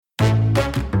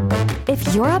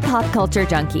If you're a pop culture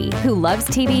junkie who loves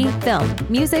TV, film,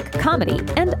 music, comedy,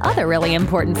 and other really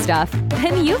important stuff,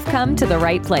 then you've come to the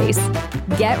right place.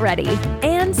 Get ready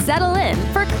and settle in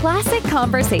for Classic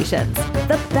Conversations,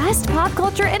 the best pop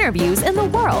culture interviews in the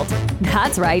world.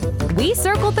 That's right, we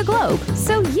circled the globe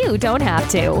so you don't have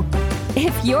to.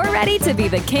 If you're ready to be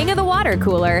the king of the water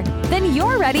cooler, then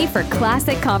you're ready for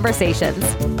Classic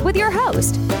Conversations with your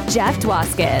host, Jeff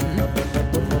Dwoskin.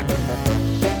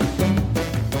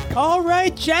 All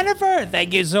right, Jennifer,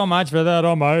 thank you so much for that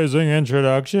amazing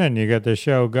introduction. You get the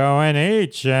show going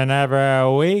each and every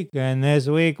week, and this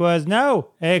week was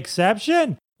no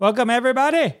exception. Welcome,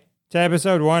 everybody, to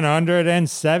episode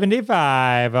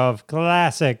 175 of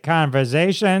Classic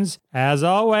Conversations. As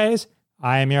always,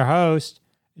 I am your host,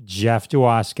 Jeff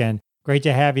Dwoskin. Great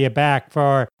to have you back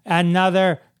for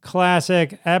another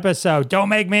classic episode. Don't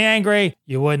make me angry.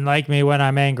 You wouldn't like me when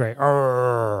I'm angry.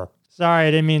 Urgh. Sorry,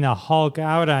 I didn't mean to hulk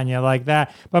out on you like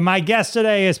that. But my guest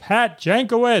today is Pat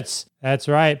Jankowitz. That's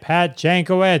right, Pat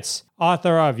Jankowitz,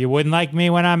 author of You Wouldn't Like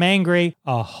Me When I'm Angry,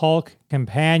 a Hulk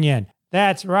Companion.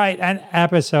 That's right, an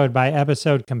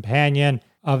episode-by-episode companion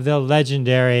of the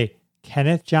legendary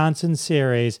Kenneth Johnson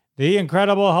series, The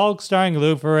Incredible Hulk, starring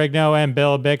Lou Ferrigno and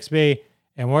Bill Bixby.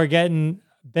 And we're getting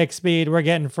Bixby, we're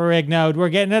getting Ferrigno, we're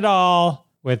getting it all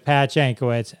with Pat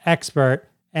Jankowitz, expert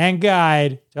and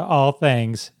guide to all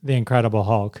things The Incredible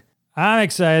Hulk. I'm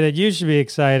excited. You should be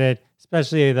excited,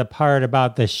 especially the part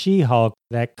about the She-Hulk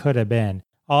that could have been.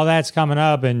 All that's coming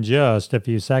up in just a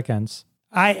few seconds.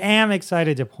 I am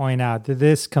excited to point out that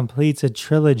this completes a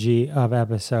trilogy of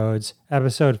episodes.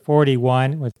 Episode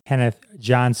 41 with Kenneth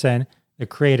Johnson, the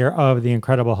creator of the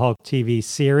Incredible Hulk TV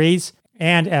series,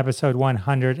 and episode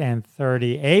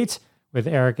 138 with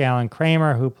Eric Allen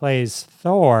Kramer, who plays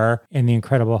Thor in The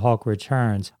Incredible Hulk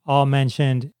Returns. All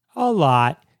mentioned a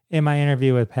lot in my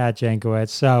interview with Pat Jankowitz,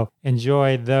 so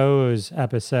enjoy those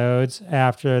episodes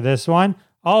after this one.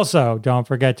 Also, don't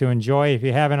forget to enjoy, if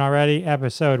you haven't already,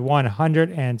 episode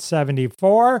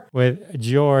 174 with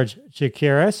George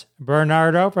Chakiris,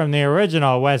 Bernardo from the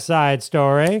original West Side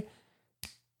Story.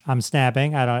 I'm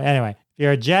snapping. Anyway, if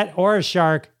you're a jet or a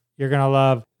shark, you're going to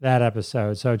love that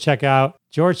episode. So check out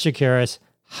George Chakiris,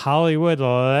 Hollywood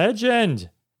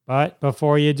legend. But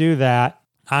before you do that,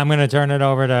 I'm going to turn it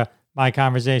over to my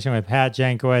conversation with Pat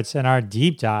Jankowitz and our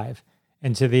deep dive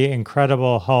into the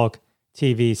Incredible Hulk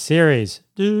TV series.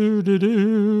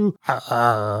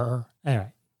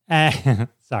 Anyway,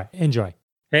 sorry, enjoy.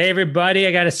 Hey, everybody,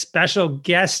 I got a special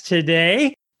guest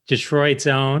today, Detroit's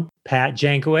own Pat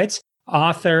Jankowitz,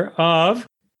 author of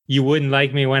You Wouldn't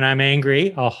Like Me When I'm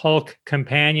Angry, a Hulk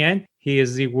Companion. He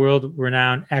is the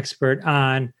world-renowned expert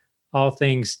on all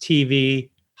things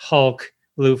TV, Hulk,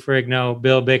 Lou Ferrigno,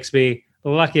 Bill Bixby.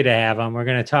 Lucky to have him. We're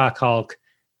going to talk Hulk.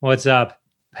 What's up,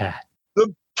 Pat?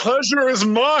 The pleasure is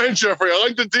mine, Jeffrey. I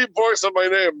like the deep voice of my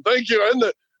name. Thank you.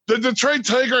 And the Detroit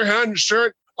Tiger hand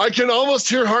shirt. I can almost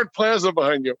hear Hart Plaza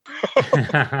behind you.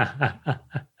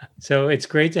 So it's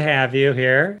great to have you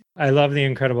here. I love the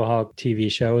Incredible Hulk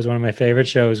TV show. It was one of my favorite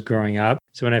shows growing up.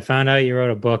 So when I found out you wrote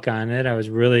a book on it, I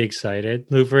was really excited.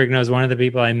 Lou Ferrigno is one of the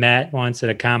people I met once at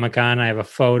a Comic-Con. I have a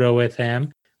photo with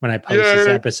him. When I post this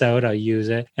episode, I'll use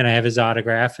it. And I have his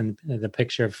autograph and the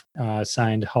picture of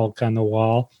signed Hulk on the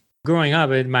wall. Growing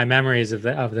up, my memories of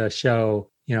the show,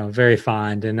 very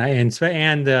fond, and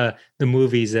the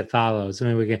movies that follow. So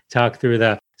maybe we can talk through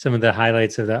some of the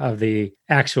highlights of the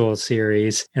actual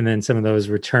series, and then some of those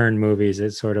return movies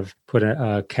that sort of put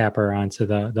a capper onto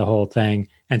the whole thing,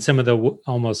 and some of the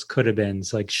almost could have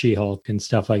beens like She-Hulk and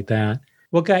stuff like that.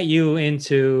 What got you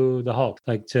into the Hulk,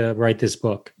 like to write this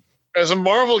book? As a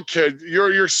Marvel kid,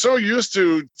 you're so used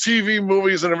to TV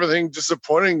movies and everything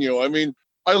disappointing you. I mean,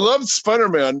 I loved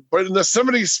Spider-Man, but in the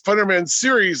 70s Spider-Man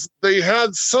series, they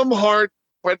had some heart,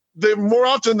 but more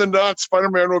often than not,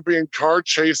 Spider-Man would be in car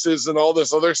chases and all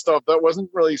this other stuff that wasn't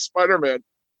really Spider-Man.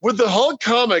 With the Hulk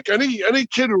comic, any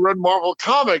kid who read Marvel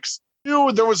comics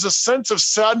knew there was a sense of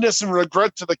sadness and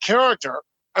regret to the character.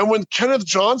 And when Kenneth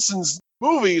Johnson's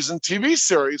movies and TV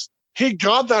series, he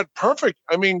got that perfect.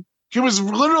 I mean, he was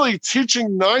literally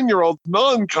teaching 9-year-olds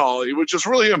melancholy, which is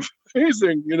really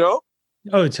amazing,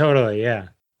 Oh, totally, yeah.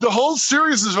 The whole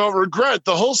series is about regret.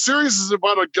 The whole series is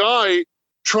about a guy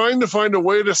trying to find a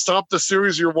way to stop the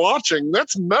series you're watching.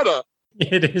 That's meta.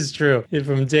 It is true.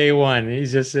 From day one,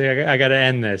 he's just, I got to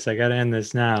end this. I got to end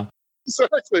this now.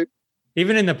 Exactly.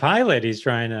 Even in the pilot, he's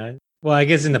trying to, well, I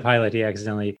guess in the pilot, he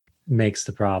accidentally makes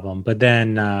the problem. But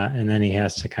then, and then he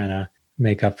has to kind of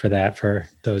make up for that for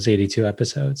those 82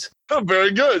 episodes. Oh,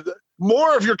 very good.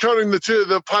 More if you're counting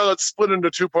the pilot split into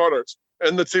two parters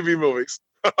and the TV movies.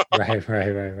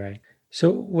 Right. So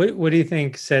what do you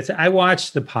think sets? I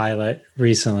watched the pilot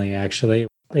recently, actually.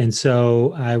 And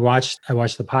so I watched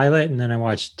the pilot, and then I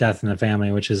watched Death in the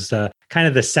Family, which is kind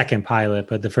of the second pilot,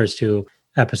 but the first two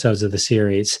episodes of the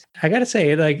series. I got to say,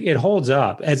 it holds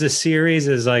up as a series,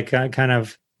 is like kind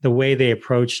of the way they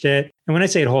approached it. And when I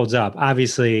say it holds up,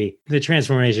 obviously the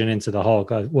transformation into the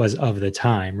Hulk was of the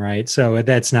time, right? So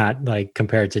that's not like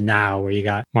compared to now where you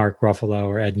got Mark Ruffalo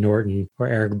or Ed Norton or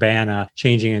Eric Bana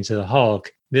changing into the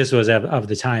Hulk. This was of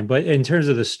the time. But in terms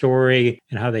of the story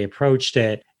and how they approached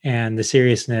it and the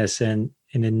seriousness and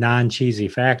the non-cheesy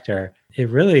factor,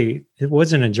 it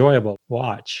was an enjoyable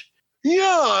watch.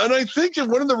 Yeah, and I think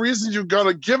one of the reasons you've got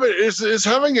to give it is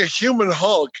having a human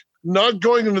Hulk, not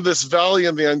going into this valley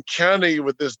and the uncanny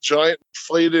with this giant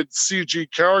inflated CG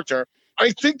character.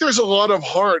 I think there's a lot of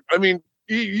heart. I mean,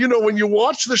 when you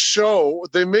watch the show,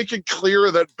 they make it clear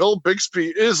that Bill Bixby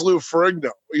is Lou Ferrigno.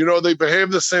 They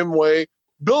behave the same way.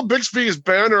 Bill Bixby's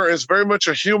banner is very much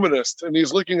a humanist, and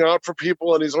he's looking out for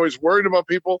people, and he's always worried about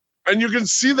people. And you can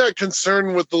see that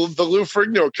concern with the Lou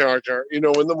Ferrigno character.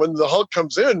 When the Hulk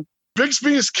comes in,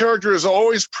 Bixby's character is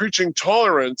always preaching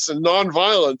tolerance and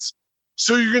nonviolence.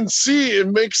 So you can see it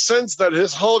makes sense that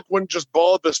his Hulk wouldn't just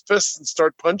ball up his fists and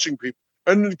start punching people.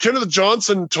 And Kenneth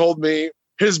Johnson told me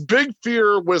his big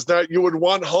fear was that you would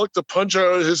want Hulk to punch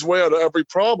out his way out of every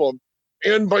problem.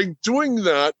 And by doing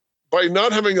that, by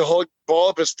not having the Hulk ball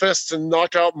up his fists and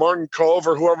knock out Martin Kove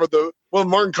or whoever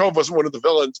Martin Kove wasn't one of the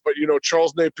villains, but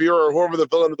Charles Napier or whoever the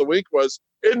villain of the week was,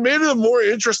 it made it a more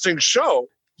interesting show.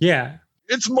 Yeah.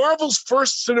 It's Marvel's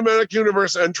first cinematic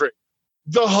universe entry.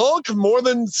 The Hulk, more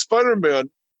than Spider-Man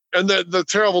and the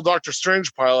terrible Doctor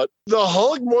Strange pilot, the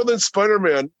Hulk more than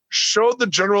Spider-Man showed the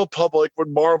general public what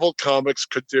Marvel Comics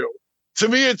could do. To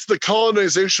me, it's the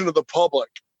colonization of the public.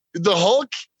 The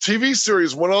Hulk TV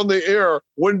series went on the air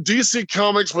when DC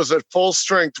Comics was at full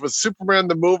strength with Superman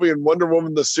the movie and Wonder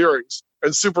Woman the series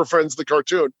and Super Friends the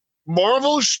cartoon.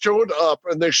 Marvel showed up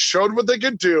and they showed what they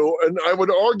could do, and I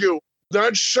would argue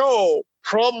that show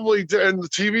probably in the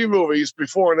TV movies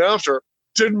before and after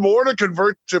did more to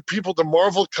convert to people to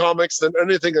Marvel Comics than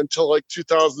anything until like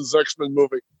 2000's X-Men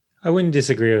movie. I wouldn't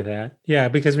disagree with that. Yeah,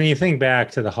 because when you think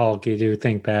back to the Hulk, you do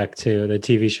think back to the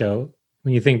TV show.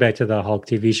 When you think back to the Hulk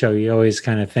TV show, you always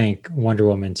kind of think Wonder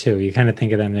Woman too. You kind of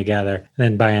think of them together.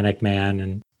 Then Bionic Man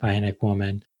and Bionic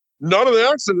Woman. Not an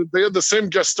accident. They had the same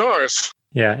guest stars.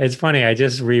 Yeah, it's funny. I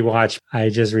just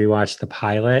rewatched the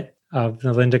pilot of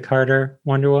the Linda Carter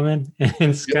Wonder Woman. And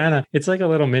it's like a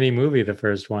little mini movie, the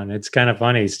first one. It's kind of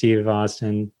funny. Steve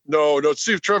Austin. No,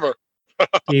 Steve Trevor.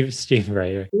 Steve,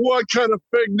 right. What kind of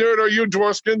big nerd are you,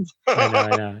 Dworskin? I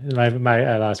know.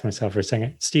 I lost myself for a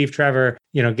second. Steve Trevor,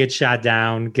 gets shot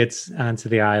down, gets onto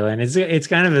the island. It's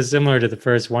kind of similar to the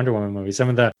first Wonder Woman movie. Some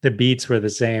of the beats were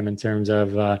the same in terms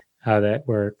of how that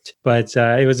worked. But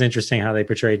it was interesting how they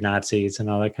portrayed Nazis and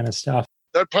all that kind of stuff.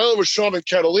 That pilot was Sean and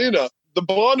Catalina. The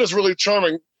blonde is really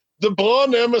charming. The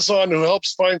blonde Amazon who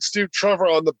helps find Steve Trevor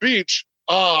on the beach,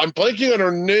 I'm blanking on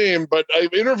her name, but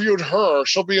I've interviewed her.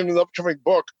 She'll be in an upcoming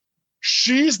book.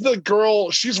 She's the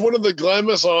girl. She's one of the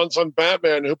Glamazons on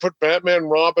Batman who put Batman,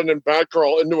 Robin, and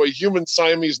Batgirl into a human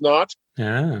Siamese knot.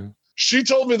 Yeah. She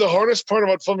told me the hardest part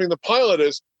about filming the pilot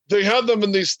is they had them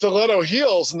in these stiletto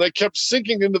heels and they kept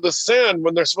sinking into the sand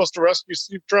when they're supposed to rescue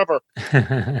Steve Trevor.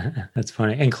 That's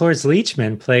funny. And Cloris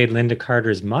Leachman played Linda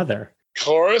Carter's mother.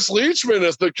 Cloris Leachman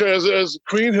as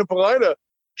Queen Hippolyta.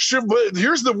 But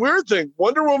here's the weird thing.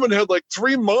 Wonder Woman had like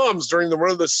 3 moms during the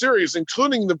run of the series,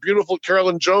 including the beautiful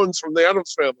Carolyn Jones from the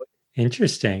Addams Family.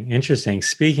 Interesting.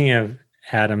 Speaking of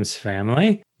Addams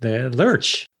Family, the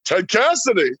Lurch. Ted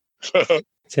Cassidy.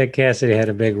 Ted Cassidy had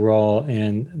a big role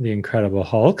in The Incredible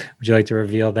Hulk. Would you like to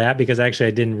reveal that? Because actually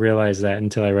I didn't realize that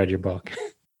until I read your book.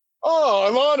 Oh,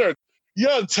 I'm honored.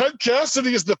 Yeah, Ted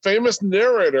Cassidy is the famous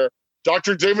narrator,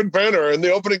 Dr. David Banner, in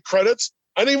the opening credits,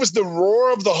 and he was the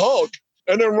roar of the Hulk.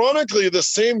 And ironically, the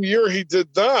same year he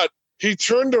did that, he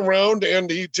turned around and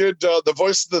he did the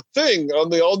voice of the Thing on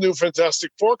the all-new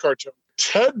Fantastic Four cartoon.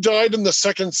 Ted died in the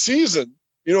second season.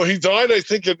 He died, I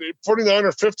think, at 49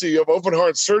 or 50 of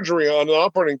open-heart surgery on an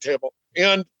operating table.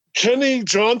 And Kenny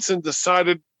Johnson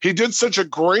decided he did such a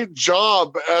great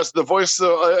job as the voice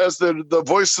of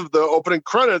the opening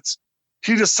credits,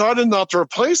 he decided not to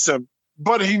replace him.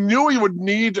 But he knew he would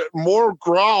need more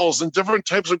growls and different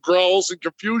types of growls and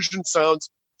confusion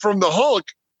sounds from the Hulk.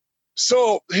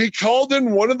 So he called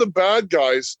in one of the bad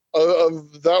guys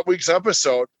of that week's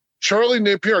episode, Charles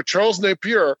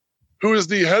Napier, who is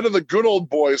the head of the Good Old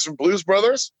Boys from Blues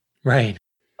Brothers. Right.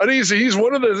 And he's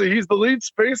the lead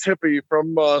space hippie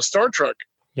from Star Trek.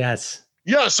 Yes.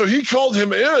 Yeah, so he called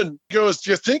him in. He goes,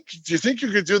 do you think you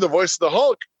could do the voice of the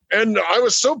Hulk? And I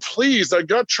was so pleased. I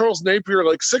got Charles Napier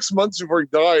like 6 months before he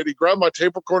died. He grabbed my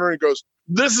tape recorder and he goes,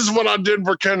 this is what I did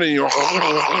for Kenny. And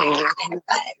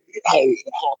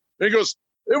he goes,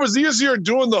 it was easier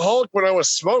doing the Hulk when I was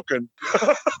smoking.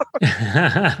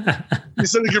 He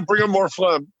said he could bring him more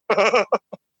phlegm.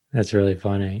 That's really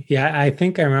funny. Yeah, I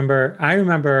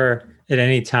remember at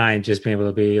any time just being able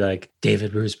to be like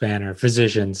David Bruce Banner,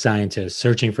 physician, scientist,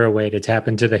 searching for a way to tap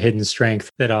into the hidden strength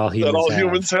that all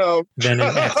humans have. Then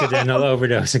an accidental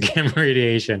overdose of gamma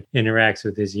radiation interacts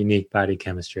with his unique body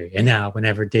chemistry. And now,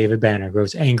 whenever David Banner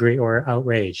grows angry or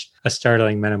outraged, a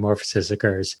startling metamorphosis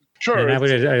occurs. Sure. And I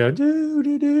go,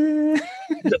 do.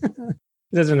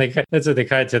 That's what they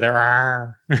cut to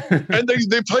their. And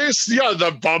they play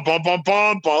the bum bum bum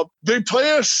bum bum. They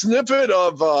play a snippet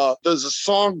of there's a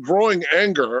song "Growing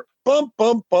Anger." Bum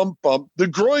bum bum bum. The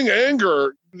growing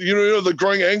anger, you know the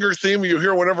growing anger theme you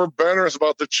hear whenever Banner is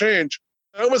about to change.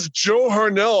 That was Joe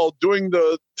Harnell doing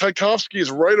the Tchaikovsky's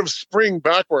Rite of Spring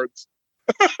backwards.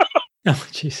 Oh,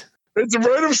 jeez. It's a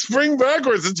Rite of Spring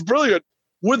backwards. It's brilliant.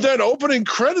 With that opening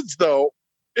credits, though,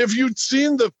 if you'd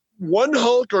seen the One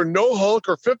Hulk or No Hulk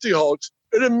or 50 Hulks,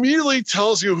 it immediately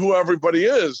tells you who everybody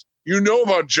is. You know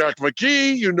about Jack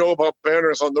McGee, you know about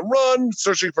Banner's on the run,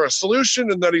 searching for a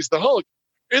solution, and that he's the Hulk.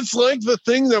 It's like the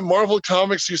thing that Marvel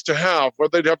Comics used to have, where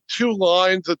they'd have 2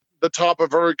 lines at the top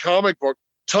of every comic book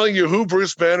telling you who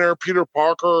Bruce Banner, Peter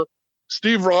Parker,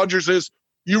 Steve Rogers is.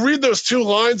 You read those 2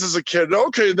 lines as a kid,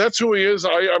 okay, that's who he is.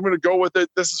 I'm going to go with it.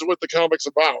 This is what the comic's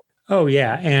about. Oh,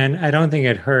 yeah. And I don't think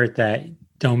it hurt that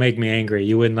 "Don't make me angry.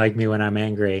 You wouldn't like me when I'm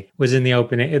angry" was in the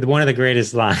opening. One of the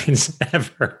greatest lines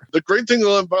ever. The great thing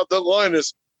about that line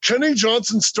is Kenny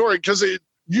Johnson's story, because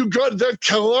you got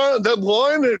that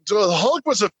line. Hulk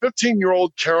was a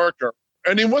 15-year-old character,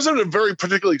 and he wasn't a very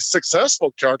particularly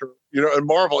successful character, in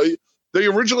Marvel. They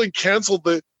originally canceled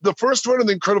the first run of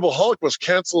The Incredible Hulk was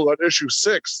canceled at issue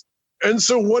 6. And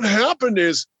so what happened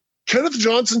is Kenneth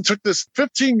Johnson took this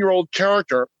 15-year-old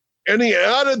character and he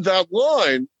added that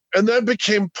line, and that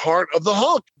became part of the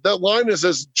Hulk. That line is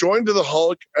as joined to the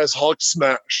Hulk as Hulk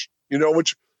Smash,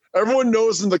 which everyone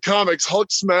knows in the comics.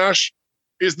 Hulk Smash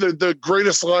is the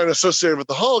greatest line associated with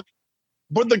the Hulk.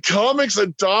 But the comics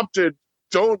adopted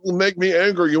 "Don't make me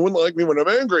angry. You wouldn't like me when I'm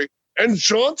angry." And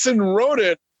Johnson wrote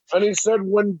it, and he said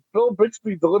when Bill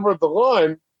Bixby delivered the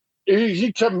line,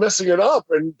 he kept messing it up.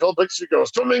 And Bill Bixby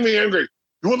goes, "Don't make me angry.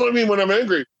 You wouldn't like me when I'm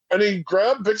angry." And he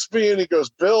grabbed Bixby and he goes,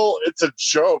 "Bill, it's a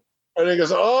joke." And he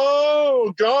goes,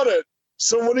 "Oh, got it."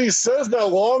 So when he says that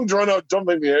long drawn out, "Don't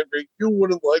make me angry, you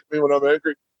wouldn't like me when I'm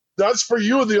angry," that's for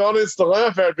you, the audience, to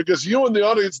laugh at, because you and the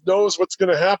audience knows what's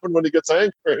going to happen when he gets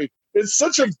angry. It's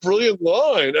such a brilliant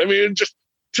line. I mean, just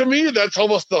to me, that's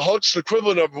almost the Hulk's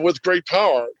equivalent of "with great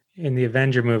power." In the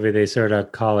Avenger movie, they sort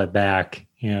of call it back.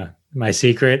 My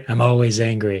secret, I'm always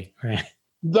angry. Right?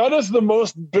 That is the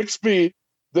most Bixby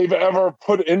they've ever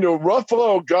put into.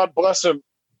 Ruffalo, God bless him,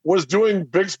 was doing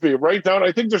Bixby right down.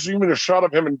 I think there's even a shot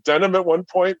of him in denim at one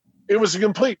point. It was a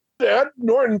complete. Ed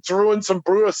Norton threw in some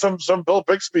Bill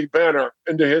Bixby Banner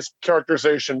into his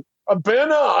characterization.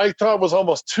 Banner, I thought, was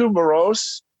almost too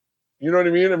morose. You know what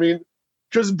I mean? I mean,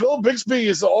 because Bill Bixby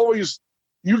is always,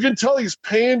 you can tell he's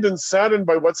pained and saddened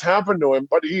by what's happened to him,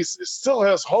 but he still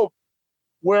has hope.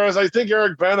 Whereas I think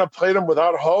Eric Bana played him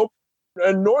without hope.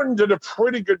 And Norton did a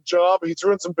pretty good job. He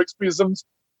threw in some Bixbyisms.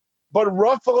 But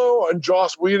Ruffalo and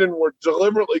Joss Whedon were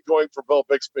deliberately going for Bill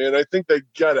Bixby, and I think they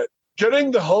get it.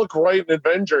 Getting the Hulk right in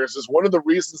Avengers is one of the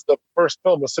reasons the first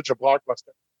film was such a blockbuster.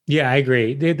 Yeah, I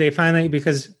agree. They finally,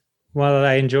 because while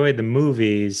I enjoyed the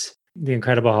movies, The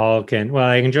Incredible Hulk,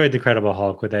 I enjoyed The Incredible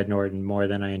Hulk with Ed Norton more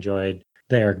than I enjoyed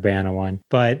the Eric Bana one.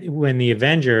 But when the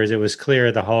Avengers, it was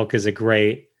clear the Hulk is a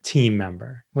great team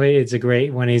member. It's a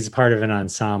great, when he's part of an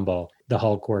ensemble, the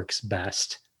Hulk works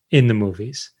best in the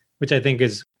movies, which I think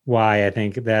is why I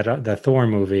think that the Thor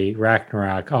movie,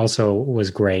 Ragnarok, also was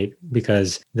great,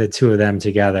 because the two of them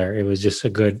together, it was just a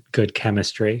good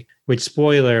chemistry, which,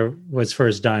 spoiler, was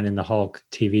first done in the Hulk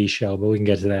TV show, but we can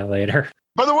get to that later.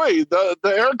 By the way, the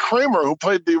Eric Kramer who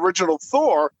played the original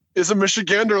Thor is a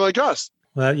Michigander like us.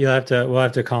 Well, we'll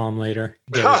have to call him later.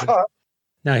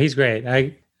 No, he's great.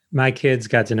 My kids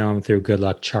got to know him through Good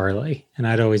Luck Charlie, and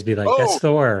I'd always be like, "That's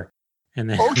Thor." And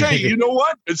then okay, you know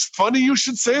what? It's funny you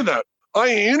should say that. I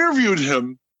interviewed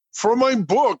him for my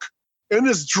book in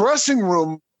his dressing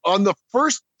room on the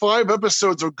first 5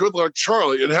 episodes of Good Luck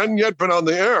Charlie. It hadn't yet been on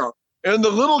the air. And the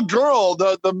little girl,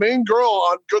 the main girl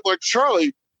on Good Luck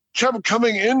Charlie, kept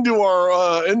coming into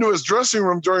his dressing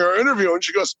room during our interview. And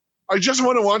she goes, I just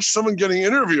want to watch someone getting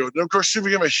interviewed. And of course, she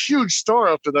became a huge star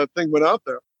after that thing went out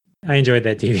there. I enjoyed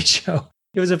that TV show.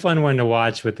 It was a fun one to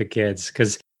watch with the kids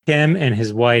because him and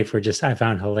his wife were just, I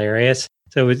found hilarious.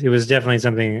 So it was definitely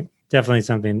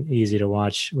something easy to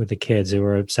watch with the kids who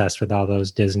were obsessed with all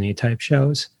those Disney type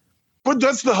shows. But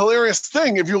that's the hilarious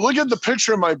thing. If you look at the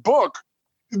picture in my book,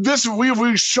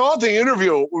 we shot the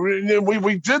interview.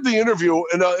 We did the interview,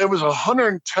 and it was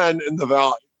 110 in the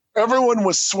valley. Everyone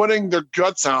was sweating their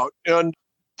guts out. And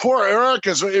poor Eric,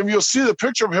 if you'll see the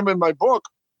picture of him in my book,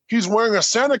 he's wearing a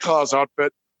Santa Claus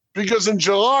outfit because in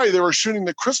July they were shooting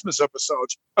the Christmas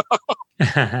episodes.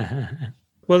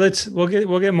 Well,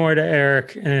 we'll get more to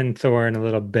Eric and Thor in a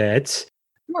little bit.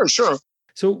 Sure.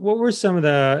 So what were some of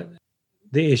the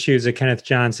issues that Kenneth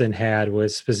Johnson had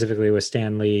was specifically with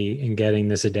Stan Lee in getting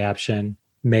this adaptation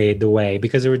made the way?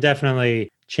 Because there were definitely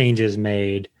changes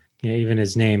made. Even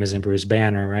his name isn't Bruce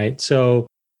Banner, right? So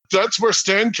that's where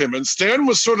Stan came in. Stan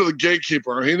was sort of the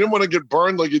gatekeeper. He didn't want to get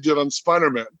burned like he did on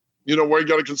Spider-Man, where he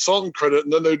got a consultant credit.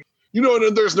 And then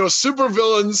and there's no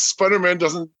supervillains.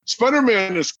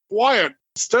 Spider-Man is quiet.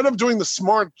 Instead of doing the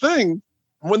smart thing,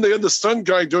 when they had the stunt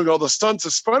guy doing all the stunts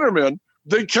of Spider-Man,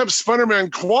 they kept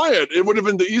Spider-Man quiet. It would have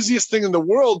been the easiest thing in the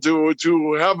world to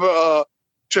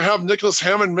have Nicholas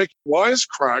Hammond make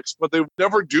wisecracks, but they would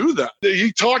never do that.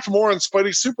 He talked more on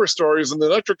Spidey Super Stories in the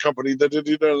Electric Company than he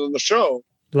did on the show.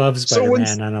 Love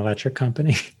Spider-Man on Electric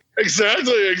Company.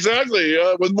 Exactly.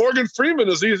 With Morgan Freeman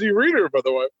as Easy Reader, by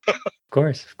the way.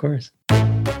 Of course.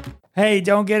 Hey,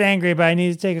 don't get angry, but I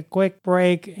need to take a quick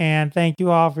break and thank you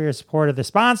all for your support of the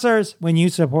sponsors. When you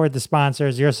support the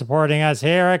sponsors, you're supporting us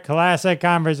here at Classic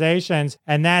Conversations,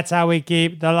 and that's how we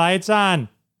keep the lights on.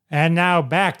 And now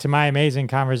back to my amazing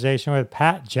conversation with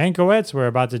Pat Jankowitz. We're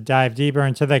about to dive deeper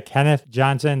into the Kenneth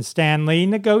Johnson Stan Lee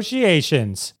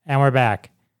negotiations. And we're back.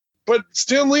 But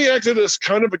Stan Lee acted as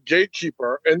kind of a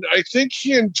gatekeeper, and I think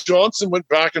he and Johnson went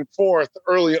back and forth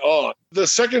early on. The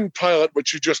second pilot,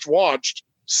 which you just watched,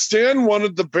 Stan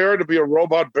wanted the bear to be a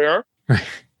robot bear.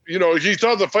 He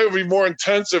thought the fight would be more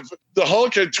intense if the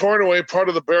Hulk had torn away part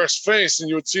of the bear's face and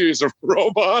you would see he's a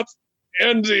robot.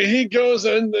 And he goes,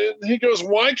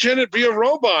 why can't it be a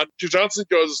robot? Johnson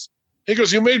goes,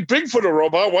 you made Bigfoot a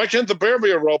robot. Why can't the bear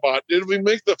be a robot? Did we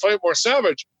make the fight more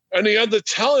savage? And he had to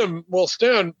tell him, well,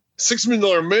 Stan, $6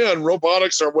 Million Man,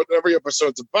 robotics are what every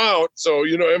episode's about. So,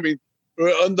 the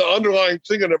underlying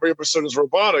thing in every episode is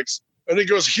robotics. And he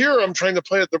goes, here, I'm trying to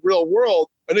play at the real world.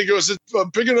 And he goes, it's a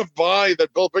big enough buy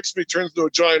that Bill Bixby turns into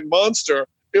a giant monster.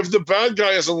 If the bad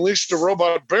guy has unleashed a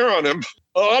robot bear on him,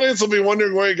 the audience will be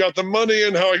wondering where he got the money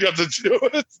and how he got to do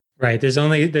it. Right. There's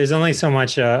only so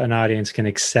much an audience can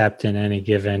accept in any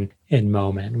given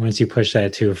moment. Once you push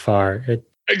that too far,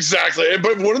 Exactly.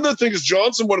 But one of the things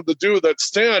Johnson wanted to do that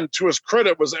Stan, to his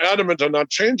credit, was adamant on not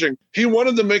changing. He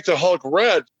wanted to make the Hulk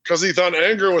red because he thought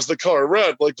anger was the color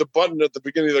red, like the button at the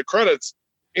beginning of the credits.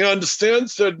 And Stan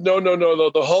said, no,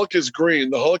 the Hulk is green.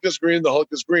 The Hulk is green. The Hulk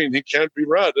is green. He can't be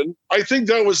red. And I think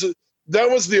that was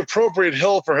the appropriate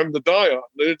hill for him to die on,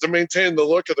 to maintain the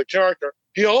look of the character.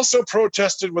 He also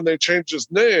protested when they changed his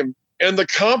name. And the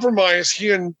compromise he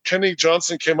and Kenny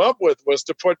Johnson came up with was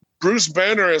to put Bruce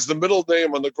Banner as the middle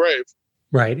name on the grave.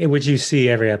 Right, which you see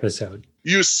every episode.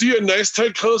 You see a nice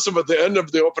tight close-up at the end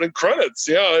of the opening credits.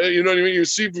 Yeah, you know what I mean? You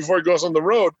see before he goes on the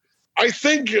road. I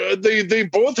think they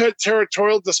both had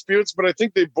territorial disputes, but I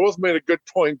think they both made a good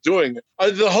point doing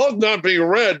it. The Hulk not being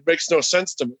red makes no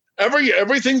sense to me.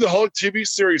 Everything the Hulk TV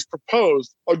series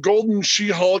proposed, a golden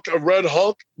She-Hulk, a red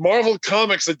Hulk, Marvel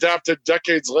Comics adapted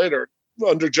decades later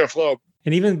under Jeff Loeb.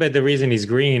 But the reason he's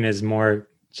green is more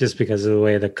just because of the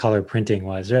way the color printing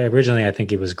was, right? Originally, I think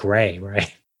he was gray,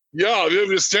 right? Yeah,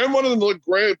 Stan wanted them to look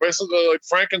gray, basically like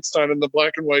Frankenstein in the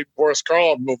black and white Boris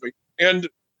Karloff movie. And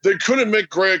they couldn't make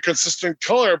gray a consistent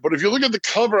color. But if you look at the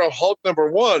cover of Hulk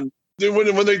 #1,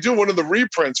 when they do one of the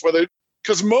reprints,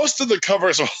 because most of the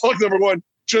covers of Hulk #1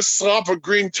 just slap a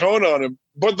green tone on him.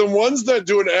 But the ones that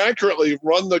do it accurately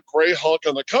run the gray Hulk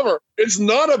on the cover. It's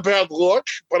not a bad look,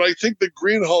 but I think the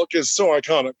green Hulk is so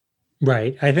iconic.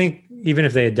 Right. I think even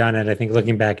if they had done it, I think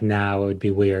looking back now, it would be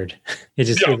weird.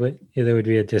 There would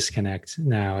be a disconnect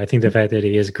now. I think the fact that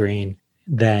he is green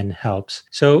then helps.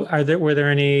 So were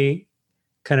there any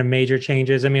kind of major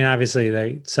changes? I mean,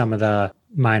 obviously some of the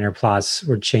minor plots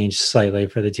were changed slightly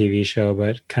for the TV show,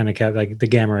 but kind of kept, like, the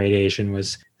gamma radiation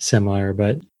was similar,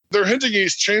 but they're hinting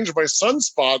he's changed by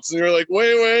sunspots, and you're like,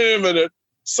 wait a minute.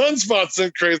 Sunspots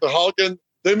didn't create the Hulk, and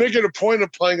they make it a point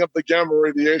of playing up the gamma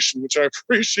radiation, which I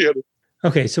appreciated.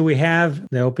 Okay, so we have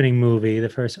the opening movie, the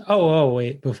first.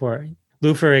 Before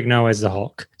Lou Ferrigno as the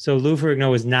Hulk. So Lou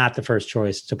Ferrigno was not the first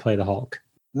choice to play the Hulk.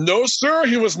 No, sir,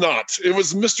 he was not. It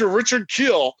was Mr. Richard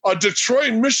Kiel, a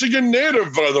Detroit, Michigan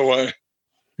native, by the way.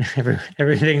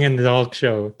 Everything in the Hulk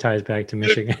show ties back to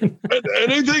Michigan.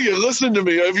 Anything, listen to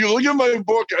me. If you look at my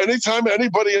book, anytime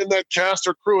anybody in that cast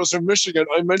or crew is from Michigan,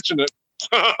 I mention it.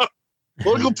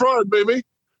 Local pride, baby.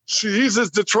 He's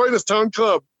as Detroit as Town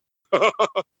Club.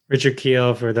 Richard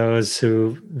Kiel, for those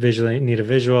who visually need a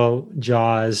visual,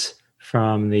 Jaws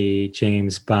from the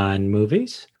James Bond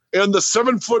movies. And the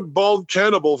 7-foot bald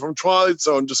cannibal from Twilight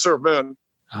Zone to Surf Man.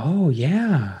 Oh,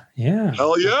 yeah. Yeah.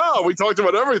 Hell yeah. We talked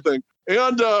about everything.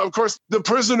 And, of course, The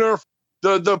Prisoner,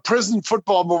 the prison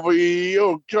football movie.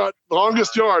 Oh, God.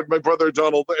 Longest Yard, my brother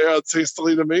Donald adds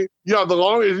hastily to me. Yeah,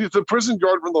 he's the prison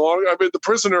guard from the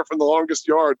prisoner from The Longest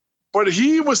Yard. But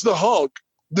he was the Hulk.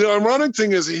 The ironic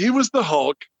thing is he was the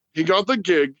Hulk. He got the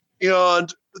gig.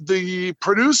 And the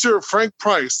producer, Frank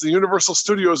Price, the Universal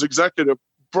Studios executive,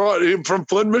 brought him from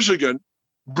Flint, Michigan,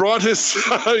 brought his,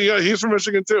 yeah, he's from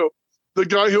Michigan too, the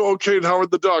guy who okayed Howard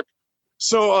the Duck.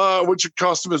 So, which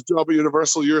cost him his job at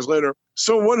Universal years later.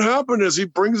 So what happened is he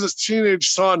brings his teenage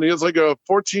son, he has like a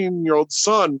 14-year-old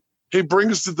son, he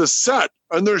brings to the set,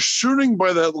 and they're shooting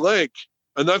by that lake.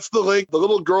 And that's the lake, the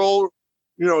little girl,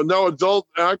 now adult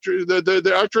actor,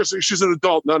 the actress, she's an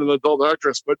adult, not an adult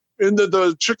actress, but in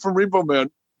the chick from Repo Man,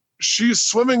 she's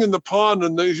swimming in the pond,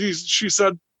 and she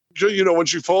said, when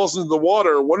she falls into the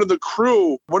water, one of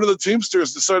the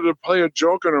Teamsters decided to play a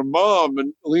joke on her mom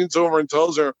and leans over and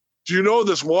tells her, do you know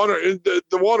this water? The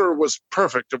water was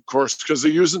perfect, of course, because they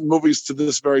use it in movies to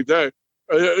this very day.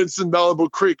 It's in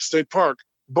Malibu Creek State Park.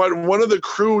 But one of the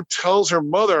crew tells her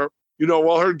mother,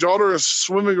 while her daughter is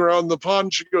swimming around the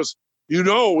pond, she goes,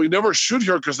 we never shoot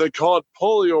here because they call it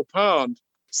Polio Pond.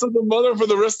 So the mother for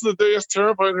the rest of the day is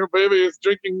terrified her baby is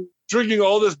drinking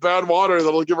all this bad water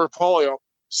that'll give her polio.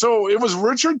 So it was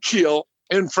Richard Kiel,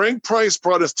 and Frank Price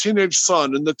brought his teenage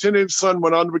son, and the teenage son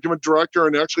went on to become a director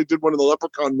and actually did one of the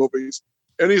Leprechaun movies.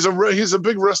 And he's a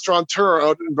big restaurateur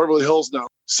out in Beverly Hills now.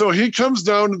 So he comes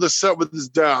down to the set with his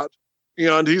dad,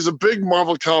 and he's a big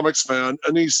Marvel Comics fan,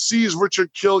 and he sees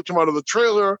Richard Kiel come out of the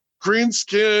trailer, green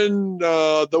skin,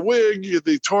 the wig,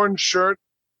 the torn shirt,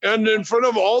 and in front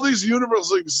of all these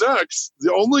Universal execs,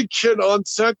 the only kid on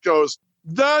set goes,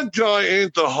 "That guy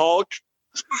ain't the Hulk."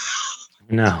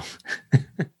 No.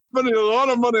 Spending a lot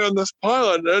of money on this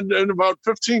pilot, and about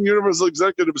 15 Universal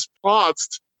executives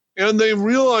paused, and they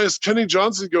realized, Kenny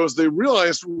Johnson goes, they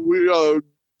realized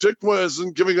Dick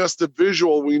wasn't giving us the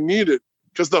visual we needed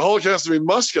because the Hulk has to be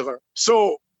muscular.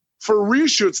 So for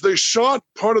reshoots, they shot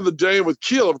part of the day with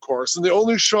Kiel, of course, and the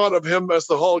only shot of him as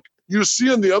the Hulk you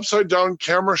see in the upside down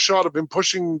camera shot of him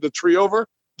pushing the tree over.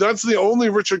 That's the only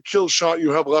Richard Kiel shot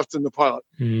you have left in the pilot.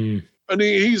 Mm. And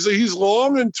he's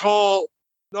long and tall,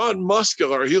 not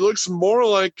muscular. He looks more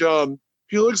like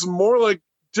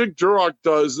Dick Durock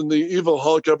does in the Evil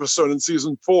Hulk episode in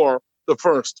season 4, the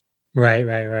first. Right.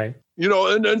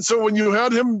 And so when you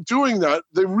had him doing that,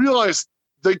 they realized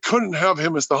they couldn't have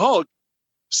him as the Hulk.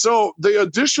 So they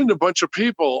auditioned a bunch of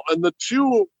people, and the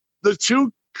two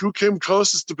who came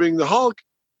closest to being the Hulk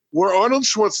were Arnold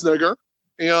Schwarzenegger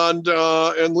and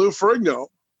Lou Ferrigno.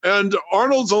 And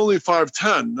Arnold's only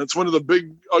 5'10". That's one of the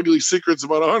big, ugly secrets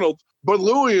about Arnold. But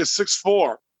Louis is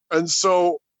 6'4". And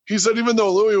so he said even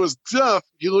though Louis was deaf,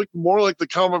 he looked more like the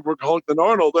comic book Hulk than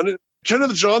Arnold. And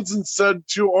Kenneth Johnson said,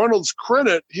 to Arnold's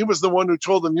credit, he was the one who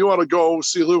told them, you ought to go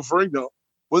see Lou Ferrigno.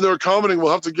 When they were commenting,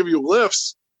 we'll have to give you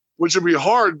lifts, which would be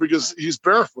hard because he's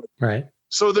barefoot. Right.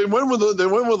 So they went with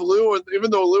Lou, and even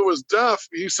though Lou was deaf,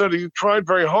 he said he tried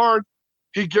very hard.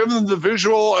 He gave them the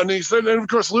visual, and he said, and of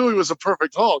course, Louis was a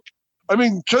perfect Hulk. I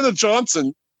mean, Kenneth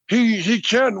Johnson, he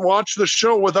can't watch the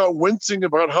show without wincing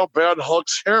about how bad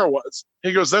Hulk's hair was.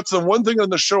 He goes, that's the one thing on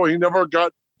the show he never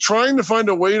got. Trying to find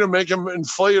a way to make him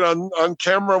inflate on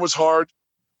camera was hard,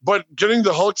 but getting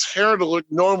the Hulk's hair to look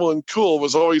normal and cool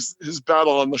was always his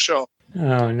battle on the show.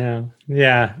 Oh, no.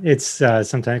 Yeah, it's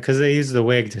sometimes because they use the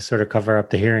wig to sort of cover up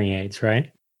the hearing aids,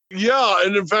 right? Yeah,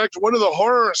 and in fact, one of the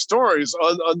horror stories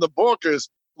on the book is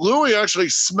Louis actually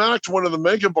smacked one of the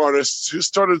makeup artists who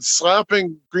started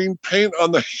slapping green paint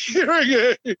on the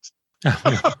hearing aid. Oh,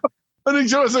 no. And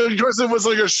of course, it was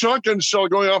like a shotgun shell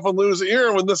going off on Lou's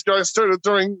ear when this guy started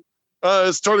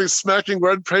smacking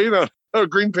red paint on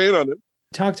green paint on it.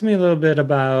 Talk to me a little bit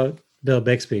about Bill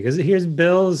Bixby, because here's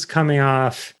Bill's coming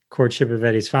off courtship of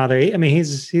Eddie's father. I mean,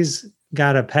 he's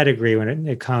got a pedigree when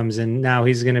it comes, and now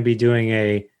he's going to be doing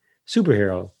a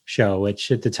superhero show,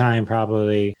 which at the time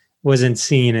probably wasn't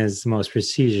seen as the most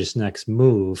prestigious next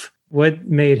move. What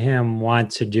made him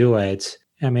want to do it?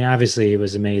 I mean, obviously he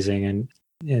was amazing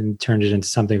and turned it into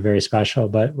something very special,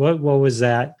 but what was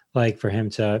that like for him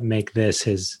to make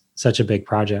this such a big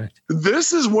project?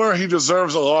 This is where he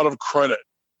deserves a lot of credit.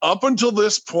 Up until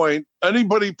this point,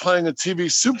 anybody playing a TV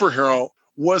superhero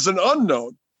was an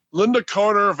unknown. Linda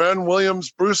Carter, Van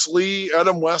Williams, Bruce Lee,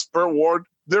 Adam West, Burt Ward,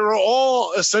 they were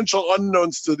all essential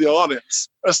unknowns to the audience.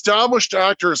 Established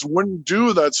actors wouldn't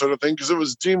do that sort of thing because it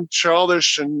was deemed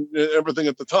childish and everything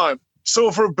at the time.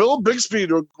 So for Bill Bixby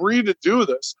to agree to do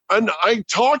this, and I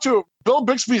talked to Bill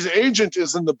Bixby's agent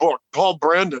is in the book, Paul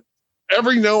Brandon.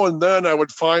 Every now and then I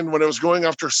would find when I was going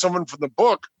after someone from the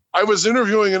book, I was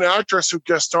interviewing an actress who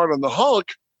guest starred on The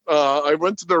Hulk. I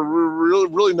went to the really,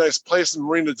 really nice place in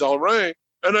Marina del Rey,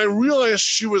 and I realized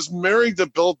she was married to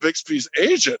Bill Bixby's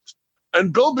agent.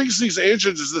 And Bill Bixby's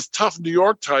agent is this tough New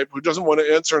York type who doesn't want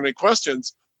to answer any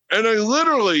questions. And I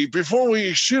literally, before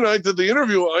she and I did the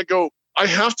interview, I go, I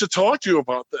have to talk to you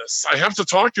about this. I have to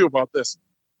talk to you about this.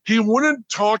 He wouldn't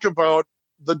talk about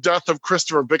the death of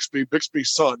Christopher Bixby,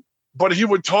 Bixby's son, but he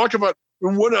would talk about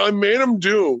what I made him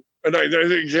do. And I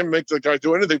can't make the guy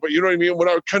do anything, but you know what I mean? What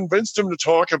I convinced him to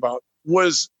talk about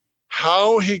was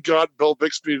how he got Bill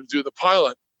Bixby to do the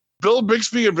pilot. Bill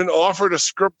Bixby had been offered a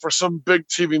script for some big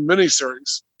TV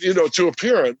miniseries, to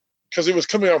appear in, because he was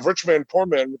coming out of Rich Man, Poor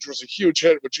Man, which was a huge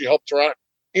hit, which he helped direct.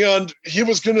 And he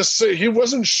was going to say, he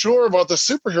wasn't sure about the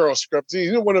superhero script. He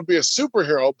didn't want to be a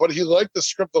superhero, but he liked the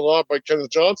script a lot by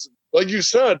Kenneth Johnson. Like you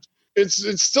said, it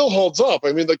still holds up.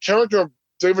 I mean, the character of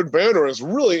David Banner is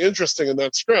really interesting in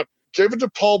that script. Gave it to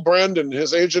Paul Brandon,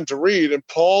 his agent, to read. And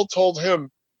Paul told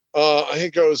him, he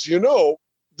goes,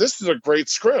 this is a great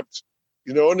script.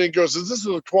 And he goes, this is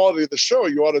the quality of the show.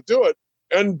 You ought to do it.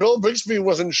 And Bill Bixby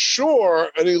wasn't sure.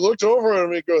 And he looked over at him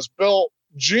and he goes, Bill,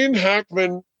 Gene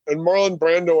Hackman and Marlon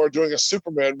Brando are doing a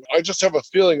Superman. I just have a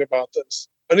feeling about this.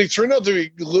 And he turned out to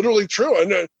be literally true.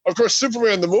 And of course,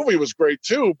 Superman, the movie, was great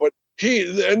too. But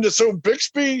so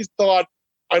Bixby thought,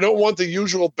 I don't want the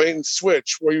usual bait and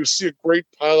switch where you see a great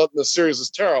pilot and the series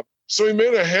is terrible. So he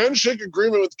made a handshake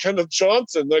agreement with Kenneth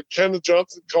Johnson that Kenneth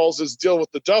Johnson calls his deal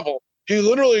with the devil. He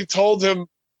literally told him,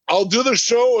 I'll do the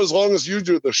show as long as you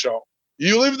do the show.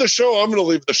 You leave the show, I'm going to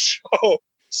leave the show.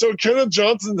 So Kenneth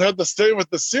Johnson had to stay with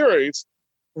the series.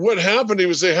 What happened, he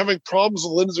was having problems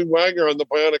with Lindsay Wagner on The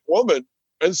Bionic Woman.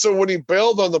 And so when he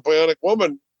bailed on The Bionic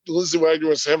Woman, Lindsay Wagner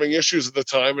was having issues at the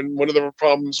time, and one of the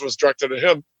problems was directed at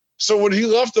him. So when he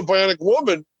left The Bionic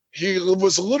Woman, he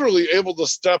was literally able to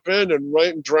step in and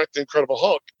write and direct The Incredible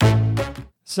Hulk.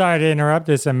 Sorry to interrupt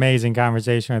this amazing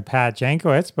conversation with Pat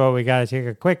Jankowitz, but we got to take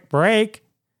a quick break.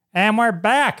 And we're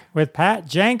back with Pat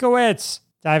Jankowitz,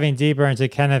 diving deeper into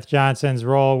Kenneth Johnson's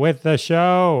role with the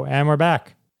show. And we're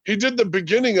back. He did the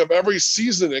beginning of every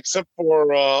season except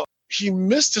for he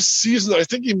missed a season. I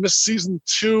think he missed season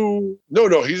 2.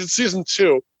 No, he did season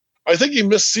 2. I think he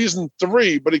missed season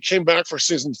 3, but he came back for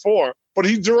season 4. But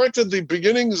he directed the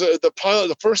beginnings of the pilot,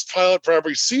 the first pilot for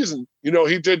every season.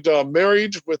 He did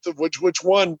Married, which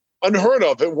won unheard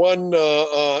of. It won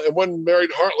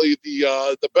Married Hartley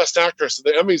the best actress at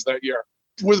the Emmys that year.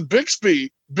 With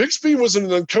Bixby was in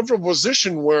an uncomfortable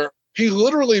position where he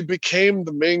literally became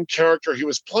the main character he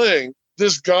was playing.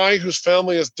 This guy whose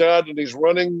family is dead and he's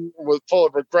running full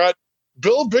of regret.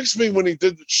 Bill Bixby, when he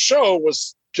did the show,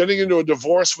 was getting into a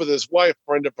divorce with his wife,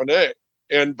 Brenda Bonet.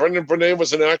 And Brenda Bonet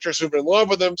was an actress who'd been in love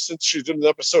with him since she did an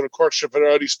episode of Courtship with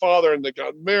Eddie's Father, and they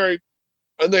got married.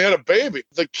 And they had a baby.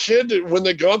 The kid, when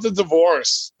they got the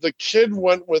divorce, the kid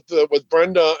went with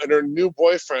Brenda and her new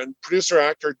boyfriend,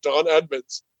 producer-actor Don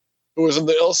Edmonds, who was in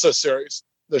the Ilsa series,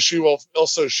 the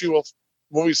Ilsa She-Wolf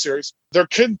movie series. Their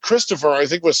kid, Christopher, I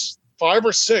think was 5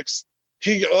 or 6.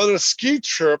 On a ski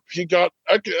trip, he got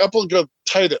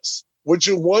epiglottitis, which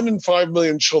 1 in 5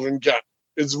 million children get.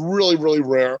 It's really, really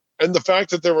rare. And the fact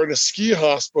that they were in a ski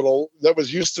hospital that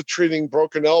was used to treating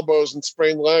broken elbows and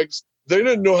sprained legs, they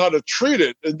didn't know how to treat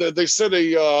it. And they said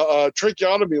a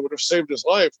tracheotomy would have saved his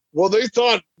life. Well, they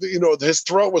thought, his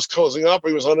throat was closing up.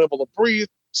 He was unable to breathe.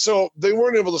 So they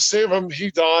weren't able to save him.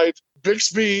 He died.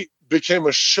 Bixby became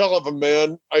a shell of a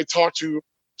man. I talked to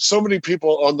so many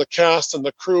people on the cast and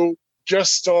the crew,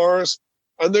 guest stars,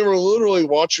 and they were literally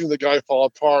watching the guy fall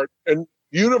apart. And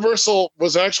Universal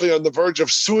was actually on the verge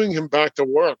of suing him back to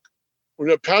work.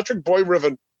 When Patrick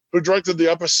Boyd-Riven, who directed the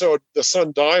episode the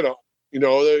son died on,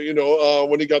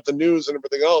 when he got the news and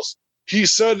everything else, he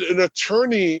said an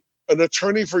attorney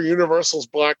for Universal's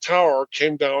Black Tower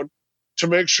came down to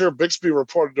make sure Bixby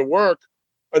reported to work.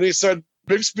 And he said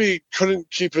Bixby couldn't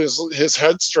keep his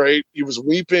head straight. He was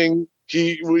weeping.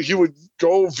 He would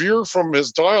go veer from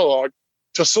his dialogue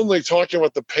to suddenly talking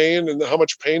about the pain and how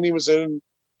much pain he was in,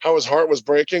 how his heart was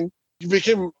breaking. He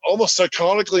became almost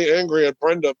psychotically angry at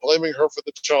Brenda, blaming her for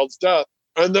the child's death.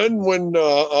 And then when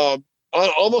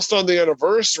almost on the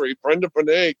anniversary, Brenda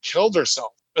Bonet killed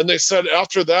herself. And they said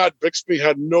after that, Bixby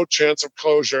had no chance of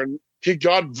closure. And he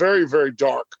got very, very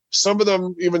dark. Some of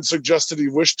them even suggested he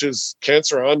wished his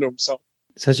cancer onto himself.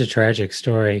 Such a tragic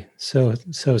story. So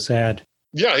sad.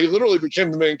 Yeah, he literally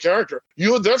became the main character.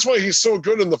 That's why he's so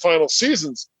good in the final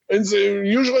seasons. And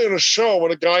usually in a show,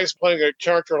 when a guy's playing a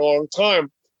character a long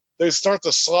time, they start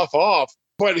to slough off.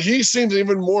 But he seemed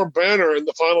even more Banner in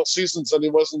the final seasons than he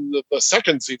was in the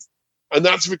second season. And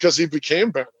that's because he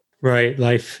became Banner. Right.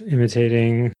 Life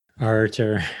imitating art,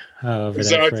 or however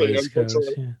exactly. that phrase goes.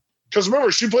 Because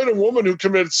remember, she played a woman who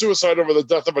committed suicide over the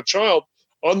death of a child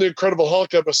on the Incredible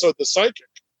Hulk episode, The Psychic.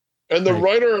 And the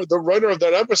writer of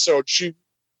that episode,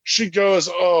 she goes,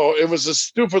 "Oh, it was a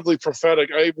stupidly prophetic.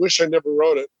 I wish I never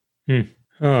wrote it."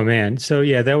 Oh man. So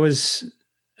yeah, that was.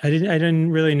 I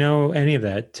didn't really know any of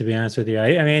that, to be honest with you. I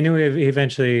mean, I knew he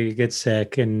eventually gets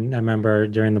sick, and I remember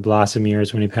during the Blossom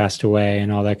years when he passed away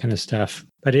and all that kind of stuff.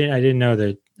 But I didn't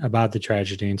know about the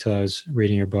tragedy until I was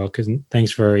reading your book. And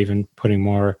thanks for even putting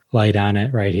more light on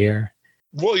it right here.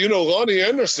 Well, Lonnie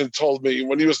Anderson told me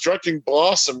when he was directing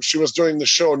Blossom, she was doing the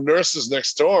show Nurses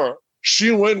Next Door. She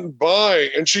went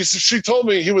by and she told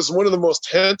me he was one of the most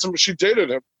handsome. She dated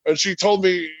him, and she told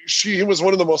me he was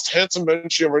one of the most handsome men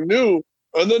she ever knew.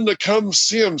 And then to come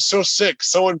see him so sick,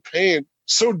 so in pain,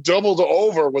 so doubled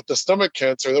over with the stomach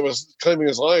cancer that was claiming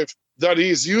his life, that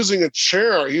he's using a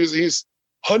chair. He's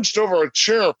hunched over a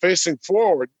chair facing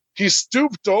forward. He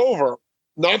stooped over,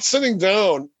 not sitting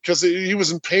down, because he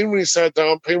was in pain when he sat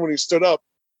down, pain when he stood up.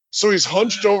 So he's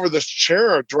hunched over this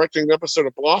chair directing an episode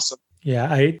of Blossom.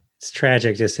 Yeah, it's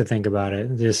tragic just to think about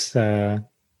it. Just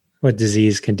what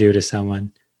disease can do to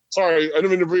someone. Sorry, I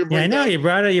didn't mean to bring it. Yeah, I know you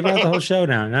brought the whole show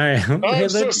down. All right. I'm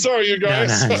so sorry, you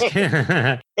guys.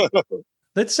 No.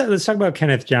 Let's talk about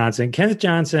Kenneth Johnson. Kenneth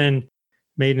Johnson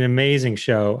made an amazing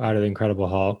show out of The Incredible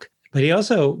Hulk, but he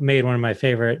also made one of my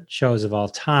favorite shows of all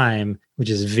time, which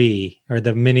is V, or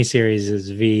the miniseries is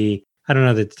V. I don't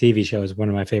know that the TV show is one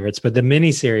of my favorites, but the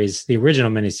miniseries, the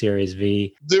original miniseries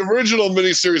V. The original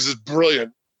miniseries is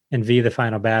brilliant. And V, The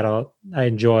Final Battle, I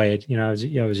enjoyed. I was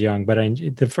young, but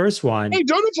the first one. Hey,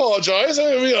 don't apologize.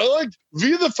 I mean, I like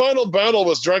V, The Final Battle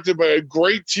was directed by a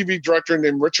great TV director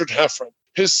named Richard Heffron.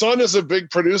 His son is a big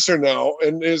producer now,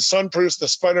 and his son produced the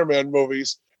Spider-Man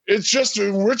movies. It's just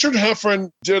Richard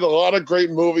Heffron did a lot of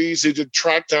great movies. He did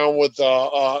Trackdown with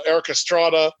Eric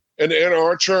Estrada and Ann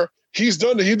Archer. He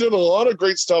did a lot of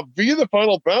great stuff. V, The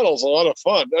Final Battle is a lot of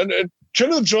fun. And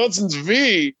Kenneth Johnson's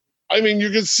V, I mean, you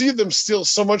can see them steal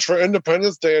so much for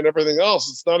Independence Day and everything else.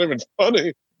 It's not even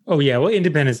funny. Oh, yeah. Well,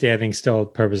 Independence Day, I think, stole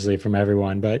purposely from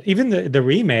everyone. But even the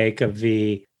remake of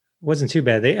V wasn't too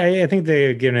bad. I think they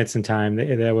had given it some time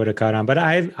that would have caught on. But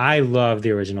I love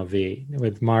the original V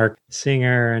with Mark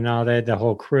Singer and all that, the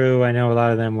whole crew. I know a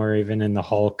lot of them were even in the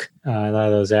Hulk, a lot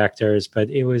of those actors. But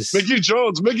it was... Mickey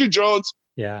Jones.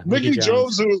 Yeah. Mickey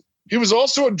Jones, he was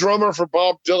also a drummer for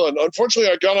Bob Dylan. Unfortunately,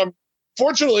 I got him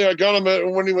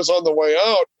when he was on the way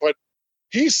out, but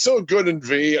he's so good in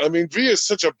V. I mean, V is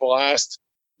such a blast.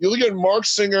 You look at Mark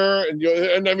Singer, I'm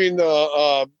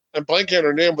blanking on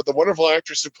her name, but the wonderful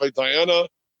actress who played Diana.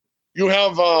 You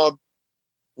have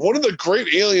one of the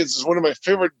great aliens is one of my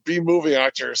favorite B movie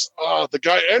actors. The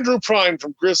guy Andrew Prine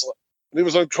from Grizzly, and he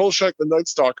was on Kolchak the Night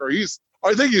Stalker.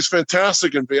 I think he's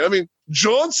fantastic in V. I mean,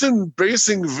 Johnson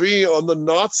basing V on the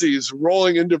Nazis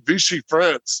rolling into Vichy,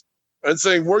 France, and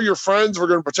saying, "We're your friends, we're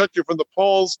going to protect you from the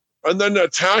Poles," and then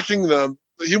attacking them.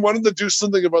 He wanted to do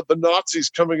something about the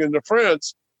Nazis coming into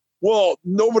France. Well,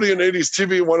 nobody in 80s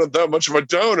TV wanted that much of a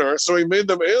downer, so he made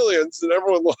them aliens, and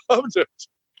everyone loved it.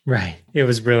 Right. It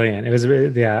was brilliant. It was,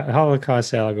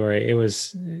 Holocaust allegory. It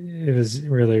was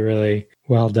really, really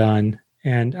well done.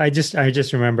 And I just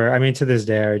remember, I mean, to this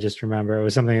day, I just remember it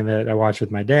was something that I watched with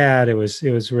my dad. It was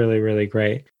really, really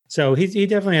great. So he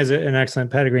definitely has an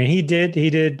excellent pedigree. And he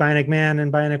did Bionic Man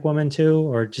and Bionic Woman too,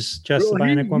 or just the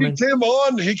Bionic Woman.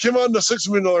 He came on to $6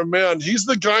 Million Man. He's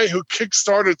the guy who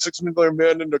kickstarted $6 Million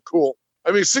Man into cool.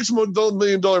 I mean, $6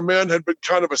 Million Man had been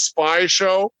kind of a spy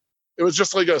show. It was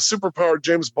just like a superpowered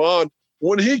James Bond.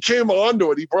 When he came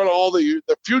onto it, he brought all the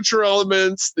future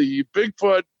elements, the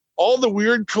Bigfoot, all the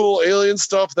weird, cool alien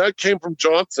stuff that came from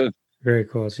Johnson. Very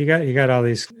cool. So you got all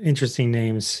these interesting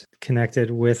names connected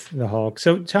with the Hulk.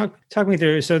 So talk me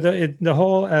through. So the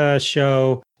whole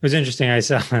show was interesting. I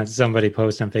saw somebody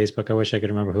post on Facebook. I wish I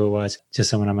could remember who it was. Just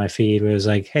someone on my feed. It was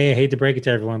like, "Hey, I hate to break it to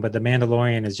everyone, but The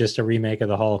Mandalorian is just a remake of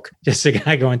the Hulk. Just a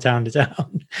guy going town to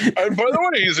town." And by the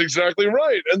way, he's exactly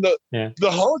right. And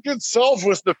the Hulk itself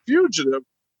was the fugitive.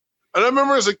 And I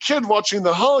remember as a kid watching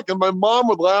The Hulk, and my mom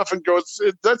would laugh and go,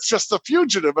 that's just The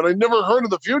Fugitive. And I never heard of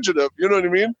The Fugitive. You know what I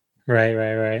mean?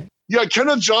 Right. Yeah,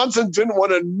 Kenneth Johnson didn't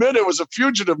want to admit it was a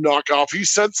Fugitive knockoff. He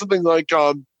said something like,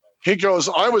 he goes,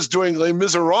 I was doing Les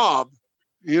Miserables,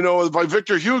 by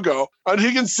Victor Hugo. And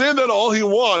he can say that all he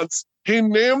wants. He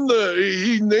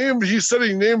said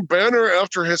he named Banner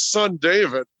after his son,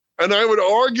 David. And I would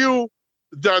argue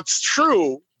that's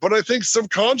true, but I think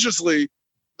subconsciously,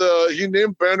 he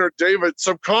named Banner David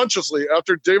subconsciously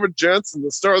after David Jansen,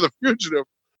 the star of The Fugitive.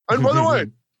 And by the way,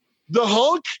 The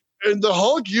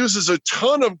Hulk uses a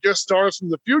ton of guest stars from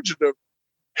The Fugitive.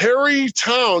 Harry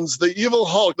Towns, the evil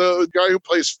Hulk, the guy who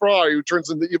plays Fry, who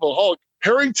turns into evil Hulk,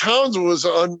 Harry Towns was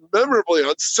memorably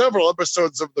on several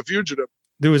episodes of The Fugitive.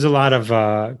 There was a lot of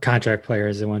contract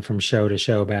players that went from show to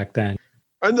show back then.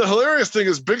 And the hilarious thing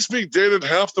is Bixby dated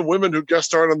half the women who guest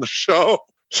starred on the show.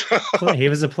 He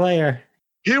was a player.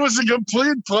 He was a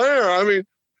complete player. I mean,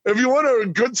 if you want a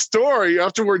good story,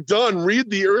 after we're done, read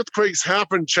the Earthquakes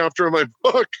Happen chapter of my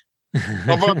book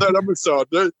about that episode.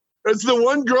 It's the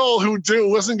one girl who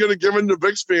wasn't going to give in to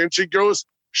Bixby, and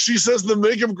she says the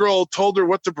makeup girl told her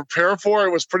what to prepare for.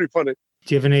 It was pretty funny.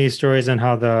 Do you have any stories on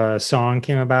how the song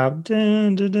came about?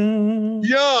 Dun, dun, dun.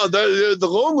 Yeah, the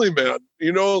Lonely Man.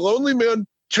 Lonely Man,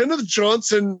 Kenneth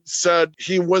Johnson said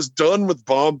he was done with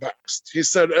bombast. He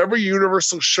said every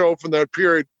Universal show from that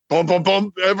period,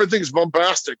 everything's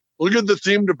bombastic. Look at the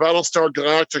theme to Battlestar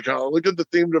Galactica. Look at the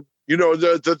theme to,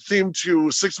 the theme to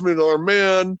 $6 Million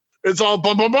Man. It's all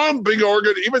big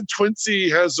organ. Even Quincy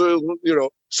has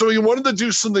So he wanted to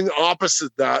do something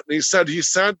opposite that. And he said he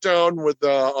sat down with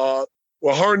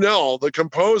Harnell, the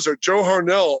composer, Joe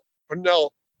Harnell,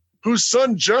 whose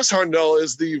son Jess Harnell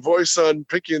is the voice on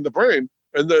Pinky and the Brain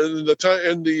and the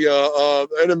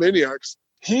Animaniacs.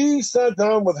 He sat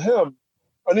down with him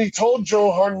and he told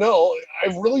Joe Harnell, I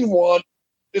really want,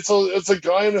 it's a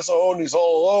guy on his own. He's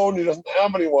all alone. He doesn't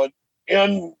have anyone.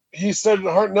 And he said,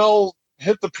 Harnell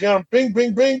hit the piano, bing,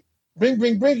 bing, bing, bing,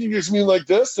 bing, bing. He gives me like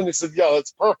this. And he said, yeah,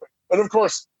 that's perfect. And of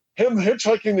course, him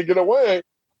hitchhiking to get away,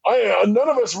 none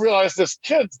of us realized as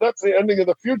kids, that's the ending of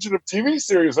the Fugitive TV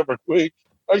series every week.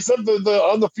 Except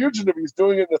on the Fugitive, he's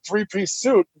doing it in a 3-piece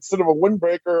suit instead of a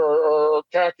windbreaker or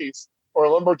khakis or a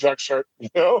lumberjack shirt,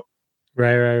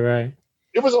 Right.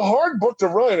 It was a hard book to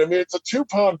write. I mean, it's a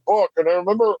 2-pound book. And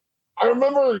I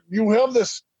remember you have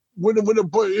this, when a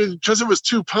book, because it was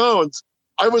 2 pounds,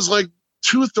 I was like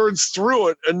 2/3 through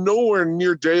it and nowhere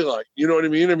near daylight. You know what I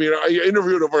mean? I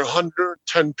interviewed over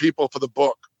 110 people for the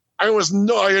book. I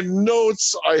had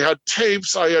notes, I had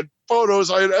tapes, I had photos,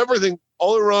 I had everything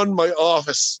all around my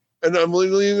office. And I'm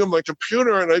leaning on my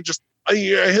computer and I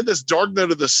had this dark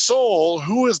night of the soul.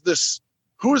 Who is this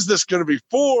going to be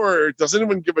for? Does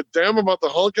anyone give a damn about the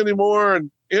Hulk anymore?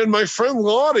 And my friend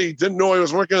Lottie didn't know I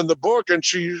was working on the book, and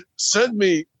she sent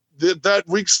me that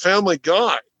week's Family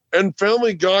Guy. And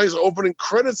Family Guy's opening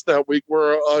credits that week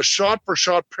were a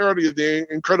shot-for-shot parody of The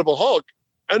Incredible Hulk.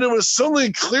 And it was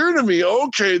suddenly clear to me,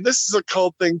 okay, this is a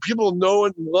cult thing. People know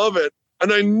it and love it.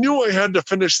 And I knew I had to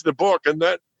finish the book. And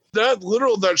that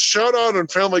shout out on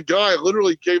Family Guy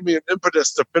literally gave me an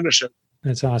impetus to finish it.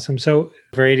 That's awesome. So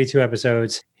for 82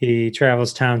 episodes, he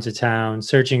travels town to town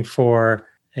searching for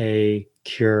a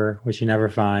cure, which he never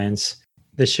finds.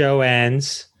 The show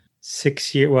ends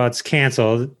 6 years. Well, it's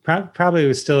canceled. Probably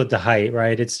was still at the height,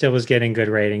 right? It still was getting good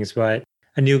ratings, but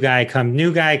a new guy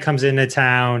comes into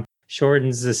town,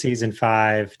 shortens the season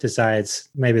 5, decides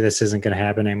maybe this isn't going to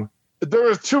happen anymore.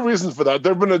 There are 2 reasons for that.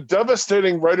 There's been a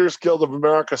devastating Writers Guild of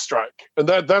America strike. And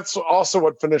that's also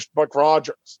what finished Buck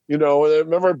Rogers.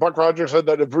 Remember Buck Rogers had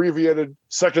that abbreviated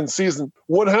 2nd season.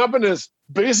 What happened is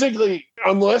basically,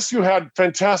 unless you had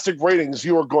fantastic ratings,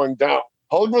 you were going down.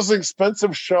 Hulk was an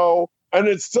expensive show and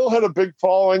it still had a big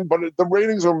following, but the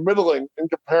ratings were middling in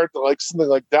compared to like something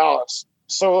like Dallas.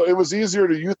 So it was easier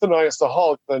to euthanize the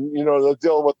Hulk than, to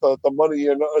deal with the money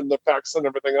and the facts and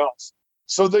everything else.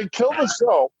 So they killed the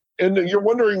show. And you're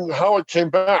wondering how it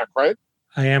came back, right?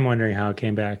 I am wondering how it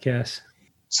came back, yes.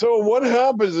 So what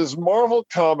happens is Marvel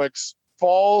Comics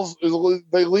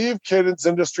they leave Cadence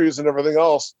Industries and everything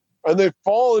else, and they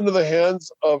fall into the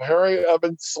hands of Harry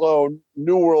Evans Sloan,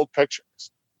 New World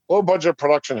Pictures, low-budget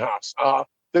production house.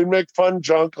 They'd make fun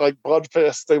junk like Blood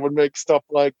Fist. They would make stuff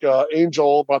like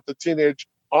Angel about the teenage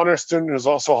honor student who's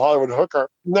also a Hollywood hooker.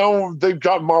 Now they've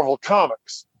got Marvel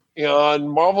Comics. And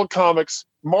Marvel Comics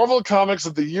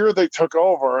of the year they took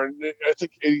over, and I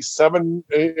think 87,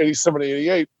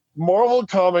 88, Marvel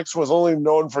Comics was only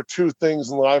known for 2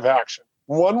 things in live action.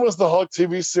 One was the Hulk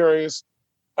TV series,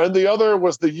 and the other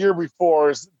was the year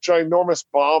before's ginormous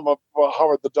bomb of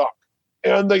Howard the Duck.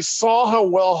 And they saw how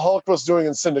well Hulk was doing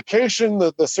in syndication,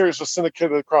 that the series was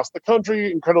syndicated across the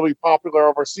country, incredibly popular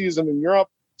overseas and in Europe.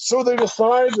 So they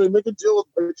decided to make a deal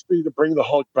with Bixby to bring the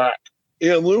Hulk back.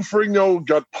 And Lou Ferrigno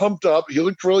got pumped up. He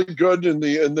looked really good in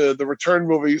the return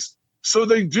movies. So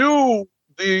they do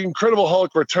the Incredible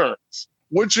Hulk Returns,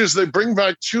 which is they bring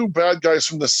back two bad guys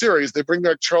from the series. They bring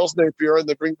back Charles Napier and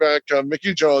they bring back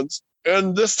Mickey Jones.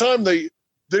 And this time they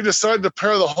decided to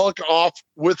pair the Hulk off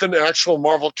with an actual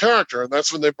Marvel character. And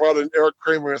that's when they brought in Eric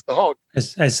Kramer as the Hulk.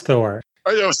 As Thor.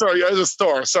 Oh, sorry, as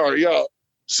Thor. Sorry, yeah.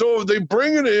 So they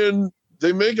bring it in.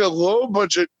 They make a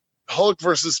low-budget Hulk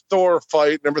versus Thor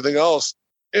fight and everything else.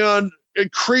 And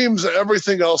it creams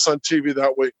everything else on TV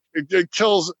that week. It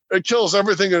kills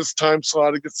everything in its time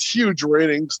slot. It gets huge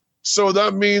ratings. So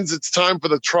that means it's time for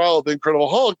the trial of the Incredible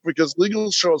Hulk because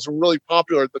legal shows were really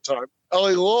popular at the time. LA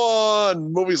Law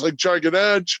and movies like Jagged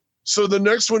Edge. So the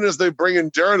next one is they bring in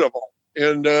Daredevil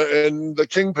and the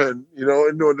Kingpin,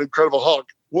 into an Incredible Hulk.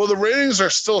 Well, the ratings are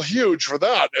still huge for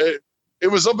that. It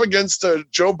was up against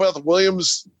Joe Beth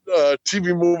Williams'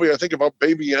 TV movie, I think, about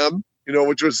Baby M,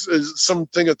 which was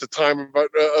something at the time about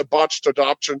a botched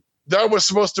adoption. That was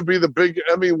supposed to be the big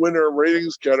Emmy winner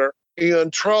ratings getter,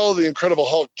 and Trial of the Incredible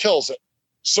Hulk kills it.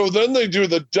 So then they do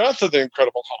the Death of the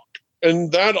Incredible Hulk,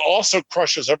 and that also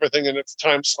crushes everything in its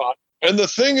time slot. And the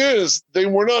thing is, they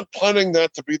were not planning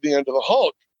that to be the end of the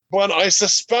Hulk, but I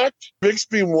suspect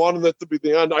Bixby wanted that to be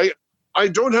the end. I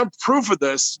don't have proof of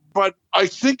this, but I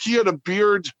think he had a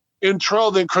beard in Trial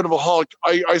of the Incredible Hulk.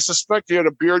 I suspect he had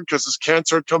a beard because his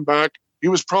cancer had come back. He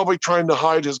was probably trying to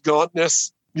hide his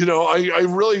gauntness. I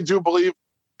really do believe,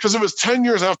 because it was 10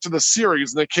 years after the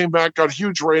series, and they came back, got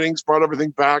huge ratings, brought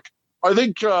everything back. I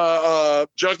think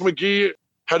Jack McGee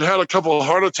had a couple of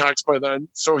heart attacks by then,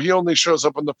 so he only shows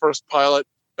up in the first pilot.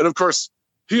 And of course,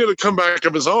 he had a comeback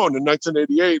of his own in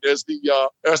 1988 as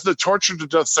the tortured to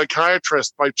death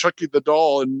psychiatrist by Chucky the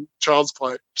Doll in Child's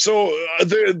Play. So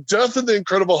the Death of the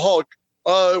Incredible Hulk,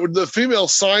 the female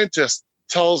scientist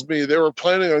tells me they were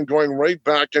planning on getting right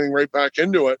back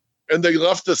into it. And they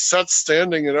left the set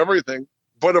standing and everything.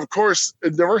 But of course,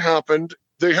 it never happened.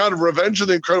 They had Revenge of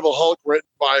the Incredible Hulk written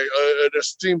by an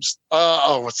esteemed,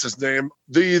 what's his name?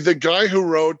 The guy who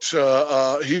wrote,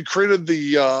 he created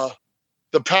the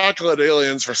Packlet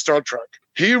aliens for Star Trek.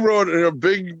 He wrote in a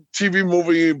big TV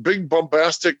movie, big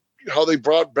bombastic, how they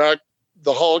brought back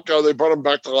the Hulk, how they brought him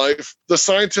back to life. The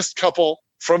scientist couple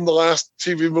from the last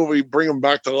TV movie bring him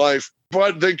back to life.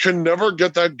 But they can never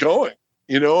get that going.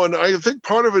 And I think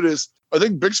part of it is, I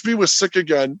think Bixby was sick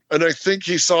again, and I think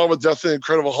he saw with Death of the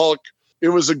Incredible Hulk, it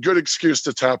was a good excuse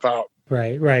to tap out.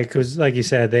 Right. Because like you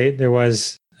said, there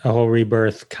was a whole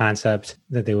rebirth concept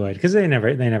that they would, because they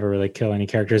never really kill any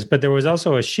characters. But there was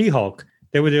also a She-Hulk.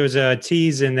 There was a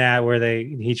tease in that where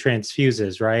he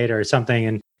transfuses, right, or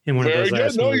something, in one of those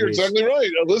last movies. You're exactly right.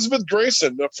 Elizabeth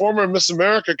Grayson, a former Miss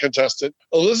America contestant.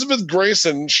 Elizabeth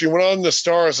Grayson, she went on to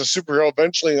star as a superhero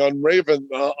eventually on Raven,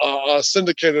 a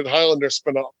syndicated Highlander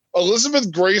spinoff.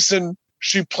 Elizabeth Grayson,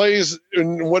 she plays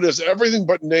in what is everything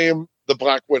but name the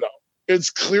Black Widow.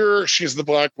 It's clear she's the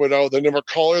Black Widow. They never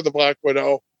call her the Black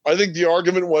Widow. I think the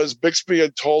argument was Bixby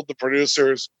had told the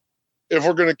producers, if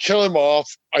we're going to kill him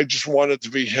off, I just want it to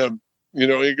be him.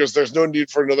 He goes, there's no need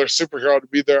for another superhero to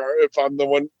be there if I'm the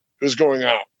one who's going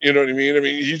out. You know what I mean?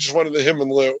 He just wanted him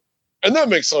and Lou. And that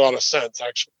makes a lot of sense,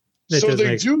 actually. So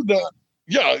they do that.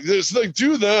 Yeah, so they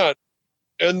do that.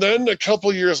 And then a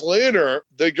couple years later,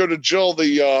 they go to Jill,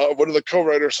 one of the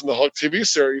co-writers from the Hulk TV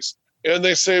series, and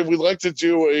they say, we'd like to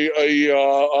do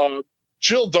a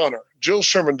Jill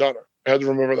Sherman Dunner. I had to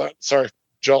remember that. Sorry,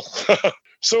 Jill.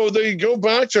 So they go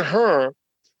back to her.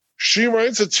 She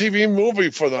writes a TV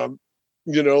movie for them,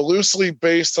 loosely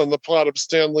based on the plot of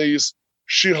Stan Lee's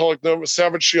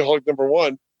Savage She-Hulk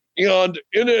 #1. And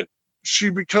in it,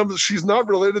 she's not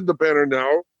related to Banner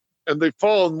now, and they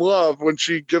fall in love when after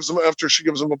he gives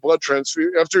her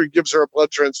a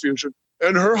blood transfusion.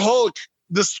 And her Hulk,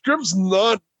 the script's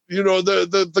not,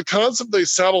 the concept they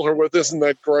saddle her with isn't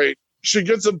that great. She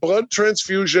gets a blood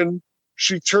transfusion.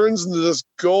 She turns into this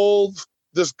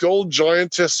gold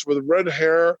giantess with red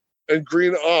hair and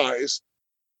green eyes.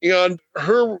 And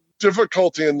her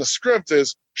difficulty in the script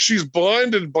is she's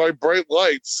blinded by bright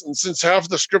lights. And since half of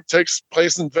the script takes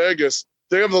place in Vegas,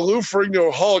 they have the Lou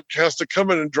Ferrigno Hulk has to come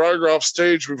in and drag her off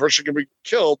stage before she can be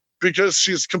killed because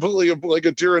she's completely like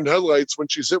a deer in headlights when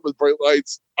she's hit with bright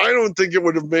lights. I don't think it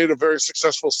would have made a very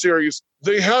successful series.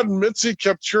 They had Mitzi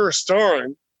Kapture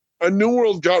starring, and New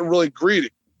World got really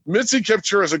greedy. Mitzi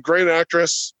Kapture is a great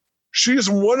actress. She's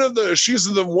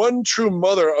the one true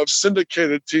mother of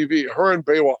syndicated TV, her and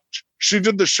Baywatch. She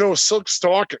did the show Silk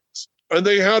Stockings. and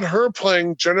they had her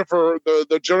playing Jennifer,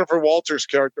 the Jennifer Walters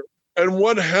character. And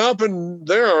what happened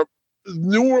there,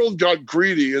 New World got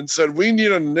greedy and said, we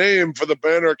need a name for the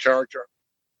Banner character.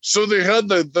 So they had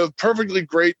the perfectly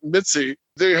great Mitzi.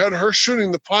 They had her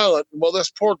shooting the pilot. And while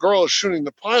this poor girl is shooting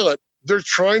the pilot, they're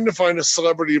trying to find a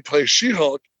celebrity to play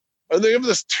She-Hulk. And they have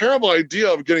this terrible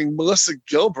idea of getting Melissa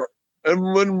Gilbert.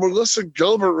 And when Melissa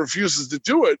Gilbert refuses to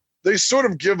do it, they sort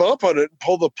of give up on it and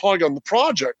pull the plug on the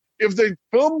project. If they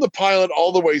filmed the pilot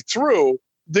all the way through,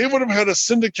 they would have had a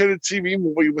syndicated TV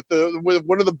movie with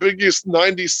one of the biggest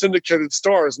 90s syndicated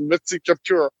stars, Mitzi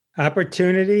Kapture.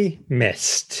 Opportunity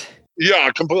missed. Yeah,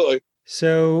 completely.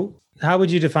 So how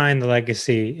would you define the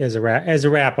legacy as a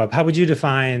wrap up? How would you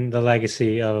define the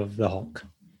legacy of the Hulk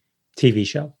TV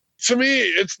show? To me,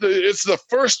 it's the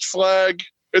first flag.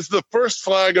 It's the first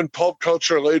flag in pulp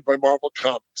culture laid by Marvel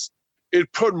Comics.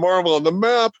 It put Marvel on the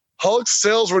map. Hulk's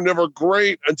sales were never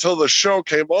great until the show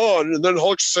came on, and then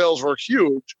Hulk's sales were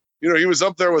huge. You know, he was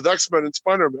up there with X-Men and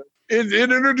Spider-Man. It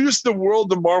introduced the world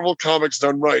to Marvel Comics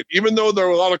done right. Even though there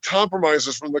were a lot of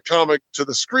compromises from the comic to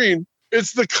the screen,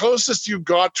 it's the closest you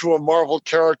got to a Marvel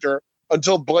character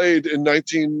until Blade in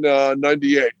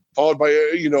 1998, followed by,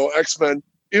 X-Men.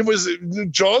 It was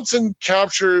Johnson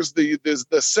captures the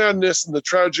sadness and the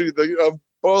tragedy of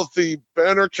both the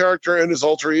Banner character and his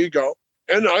alter ego.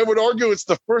 And I would argue it's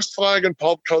the first flag in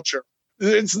pulp culture.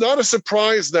 It's not a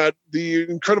surprise that the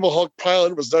Incredible Hulk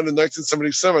pilot was done in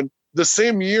 1977, the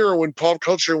same year when pop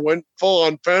culture went full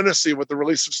on fantasy with the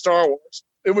release of Star Wars.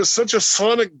 It was such a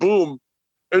sonic boom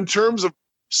in terms of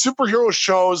superhero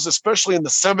shows, especially in the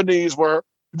 70s, where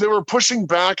they were pushing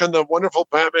back on the wonderful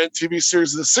Batman TV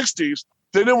series of the 60s.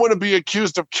 They didn't want to be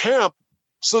accused of camp,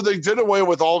 so they did away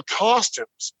with all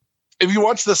costumes. If you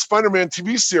watch the Spider-Man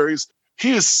TV series,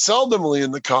 he is seldomly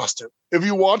in the costume. If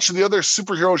you watch the other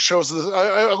superhero shows,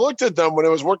 I looked at them when I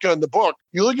was working on the book.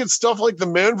 You look at stuff like The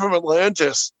Man from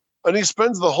Atlantis, and he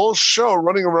spends the whole show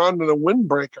running around in a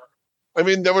windbreaker. I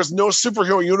mean, there was no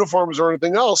superhero uniforms or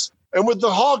anything else. And with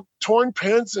the Hulk, torn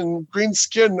pants and green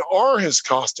skin are his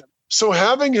costume. So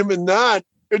having him in that,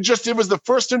 it was the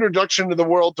first introduction to the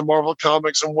world to Marvel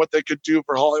Comics and what they could do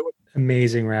for Hollywood.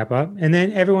 Amazing wrap up. And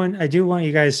then everyone, I do want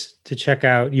you guys to check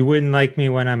out You Wouldn't Like Me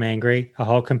When I'm Angry, A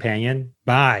Hulk Companion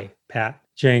by Pat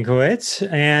Jankowitz.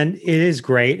 And it is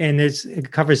great. And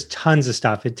it covers tons of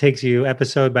stuff. It takes you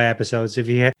episode by episode. So if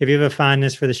you have a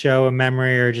fondness for the show, a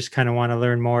memory, or just kind of want to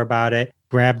learn more about it,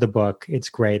 grab the book. It's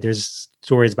great. There's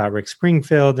stories about Rick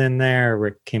Springfield in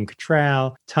there, Kim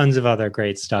Cattrall, tons of other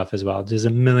great stuff as well. There's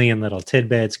a million little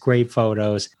tidbits, great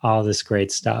photos, all this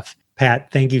great stuff.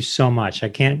 Pat, thank you so much. I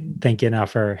can't thank you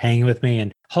enough for hanging with me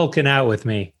and hulking out with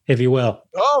me, if you will.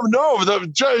 Oh, no.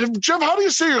 Jeff, how do you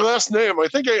say your last name? I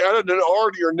think I added an R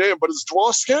to your name, but it's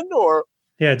Dwoskin or...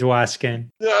 Yeah, Dwoskin.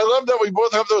 Yeah, I love that we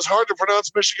both have those hard to pronounce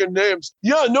Michigan names.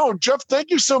 Yeah, no, Jeff, thank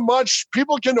you so much.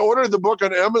 People can order the book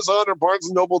on Amazon or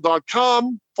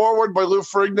BarnesandNoble.com. Forward by Lou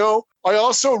Ferrigno. I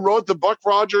also wrote the Buck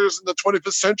Rogers in the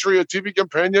 25th Century, a TV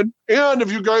companion. And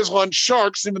if you guys want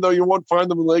sharks, even though you won't find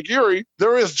them in Lake Erie,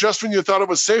 there is Just When You Thought It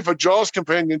Was Safe, a Jaws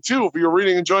companion too, for your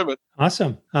reading enjoyment.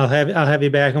 Awesome. I'll have you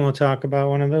back and we'll talk about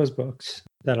one of those books.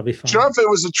 That'll be fun. Jeff, it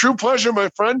was a true pleasure, my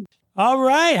friend. All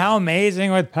right. How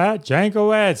amazing with Pat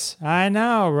Jankowitz. I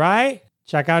know, right?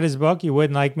 Check out his book, You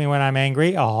Wouldn't Like Me When I'm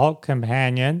Angry, A Hulk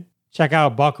Companion. Check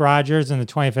out Buck Rogers in the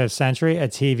 25th Century, a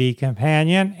TV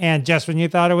companion. And Just When You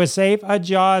Thought It Was Safe, a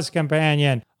Jaws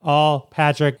companion. All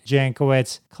Patrick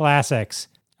Jankowitz classics.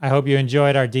 I hope you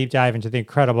enjoyed our deep dive into the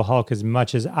Incredible Hulk as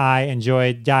much as I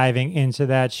enjoyed diving into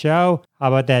that show. How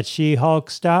about that She-Hulk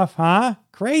stuff, huh?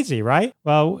 Crazy, right?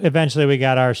 Well, eventually we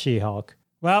got our She-Hulk.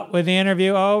 Well, with the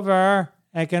interview over,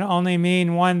 it can only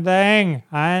mean one thing.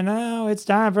 I know, it's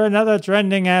time for another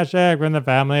trending hashtag from the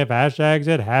family of hashtags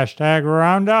at Hashtag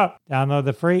Roundup. Download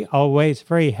the free, always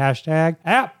free hashtag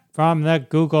app from the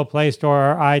Google Play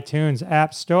Store or iTunes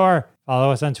App Store.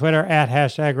 Follow us on Twitter at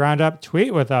Hashtag Roundup.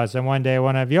 Tweet with us, and one day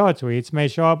one of your tweets may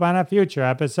show up on a future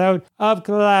episode of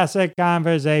Classic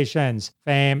Conversations.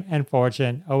 Fame and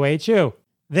fortune await you.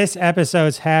 This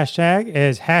episode's hashtag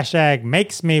is hashtag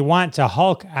makes me want to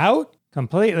Hulk out.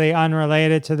 Completely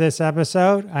unrelated to this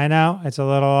episode. I know it's a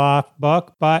little off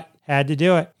book, but had to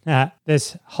do it.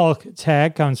 This Hulk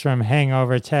tag comes from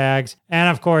Hangover Tags and,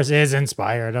 of course, is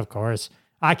inspired, of course.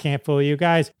 I can't fool you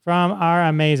guys, from our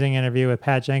amazing interview with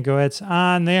Pat Jankowitz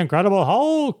on The Incredible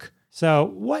Hulk. So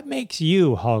what makes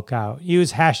you Hulk out?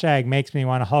 Use hashtag makes me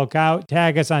want to Hulk out.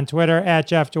 Tag us on Twitter at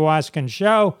Jeff Dwoskin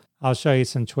Show. I'll show you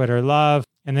some Twitter love.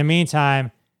 In the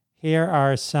meantime, here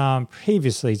are some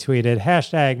previously tweeted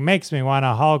hashtag makes me want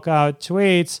to Hulk out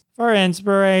tweets for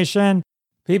inspiration.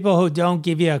 People who don't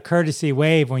give you a courtesy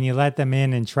wave when you let them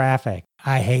in traffic.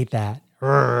 I hate that.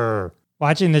 Urgh.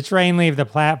 Watching the train leave the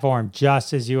platform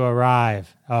just as you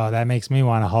arrive. Oh, that makes me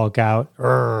want to Hulk out.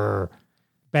 Urgh.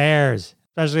 Bears,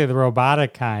 especially the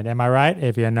robotic kind. Am I right?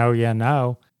 If you know, you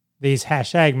know. These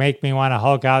hashtag make me want to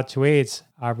Hulk out tweets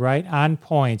are right on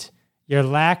point. Your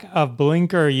lack of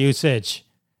blinker usage.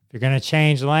 If you're going to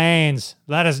change lanes,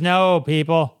 let us know,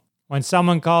 people. When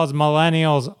someone calls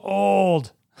millennials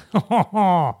old.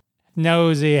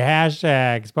 Nosy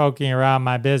hashtags poking around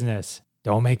my business.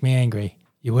 Don't make me angry.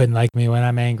 You wouldn't like me when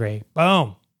I'm angry.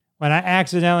 Boom. When I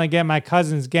accidentally get my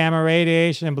cousin's gamma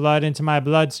radiation blood into my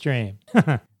bloodstream.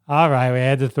 All right, we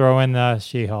had to throw in the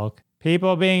She-Hulk.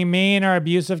 People being mean or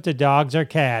abusive to dogs or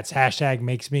cats. Hashtag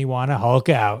makes me want to Hulk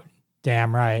out.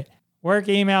 Damn right. Work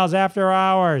emails after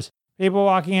hours. People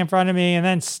walking in front of me and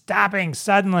then stopping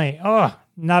suddenly. Oh,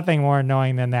 nothing more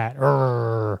annoying than that.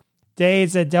 Urgh.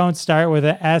 Days that don't start with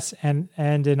an S and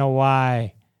end in a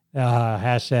Y.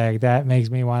 Hashtag that makes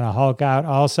me want to Hulk out.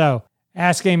 Also,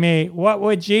 asking me, what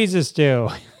would Jesus do?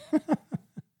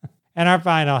 And our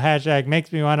final hashtag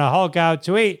makes me want to Hulk out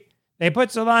tweet. They put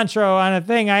cilantro on a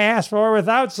thing I asked for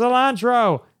without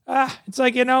cilantro. It's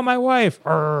like, my wife.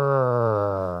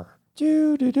 All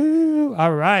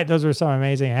right, those were some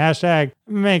amazing hashtag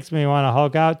makes me want to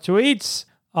Hulk out tweets.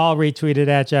 All retweeted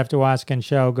at Jeff Dwoskin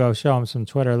Show. Go show him some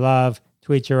Twitter love.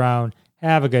 Tweet your own.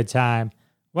 Have a good time.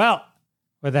 Well,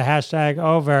 with the hashtag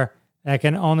over, that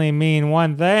can only mean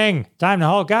one thing. Time to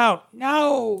Hulk out.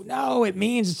 No, it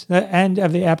means the end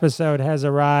of the episode has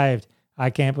arrived. I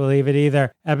can't believe it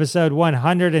either. Episode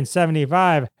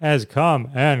 175 has come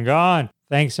and gone.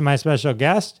 Thanks to my special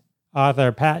guest,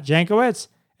 author Pat Jankowitz,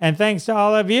 and thanks to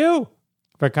all of you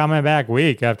for coming back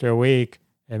week after week.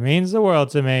 It means the world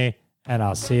to me, and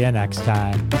I'll see you next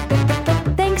time.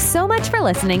 Thanks so much for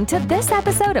listening to this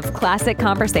episode of Classic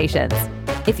Conversations.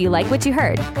 If you like what you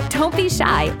heard, don't be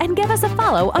shy and give us a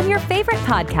follow on your favorite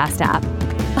podcast app.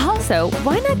 Also,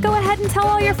 why not go ahead and tell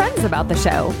all your friends about the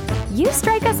show? You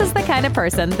strike us as the kind of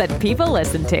person that people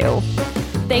listen to.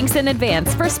 Thanks in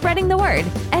advance for spreading the word,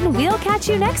 and we'll catch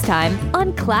you next time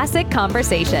on Classic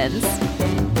Conversations.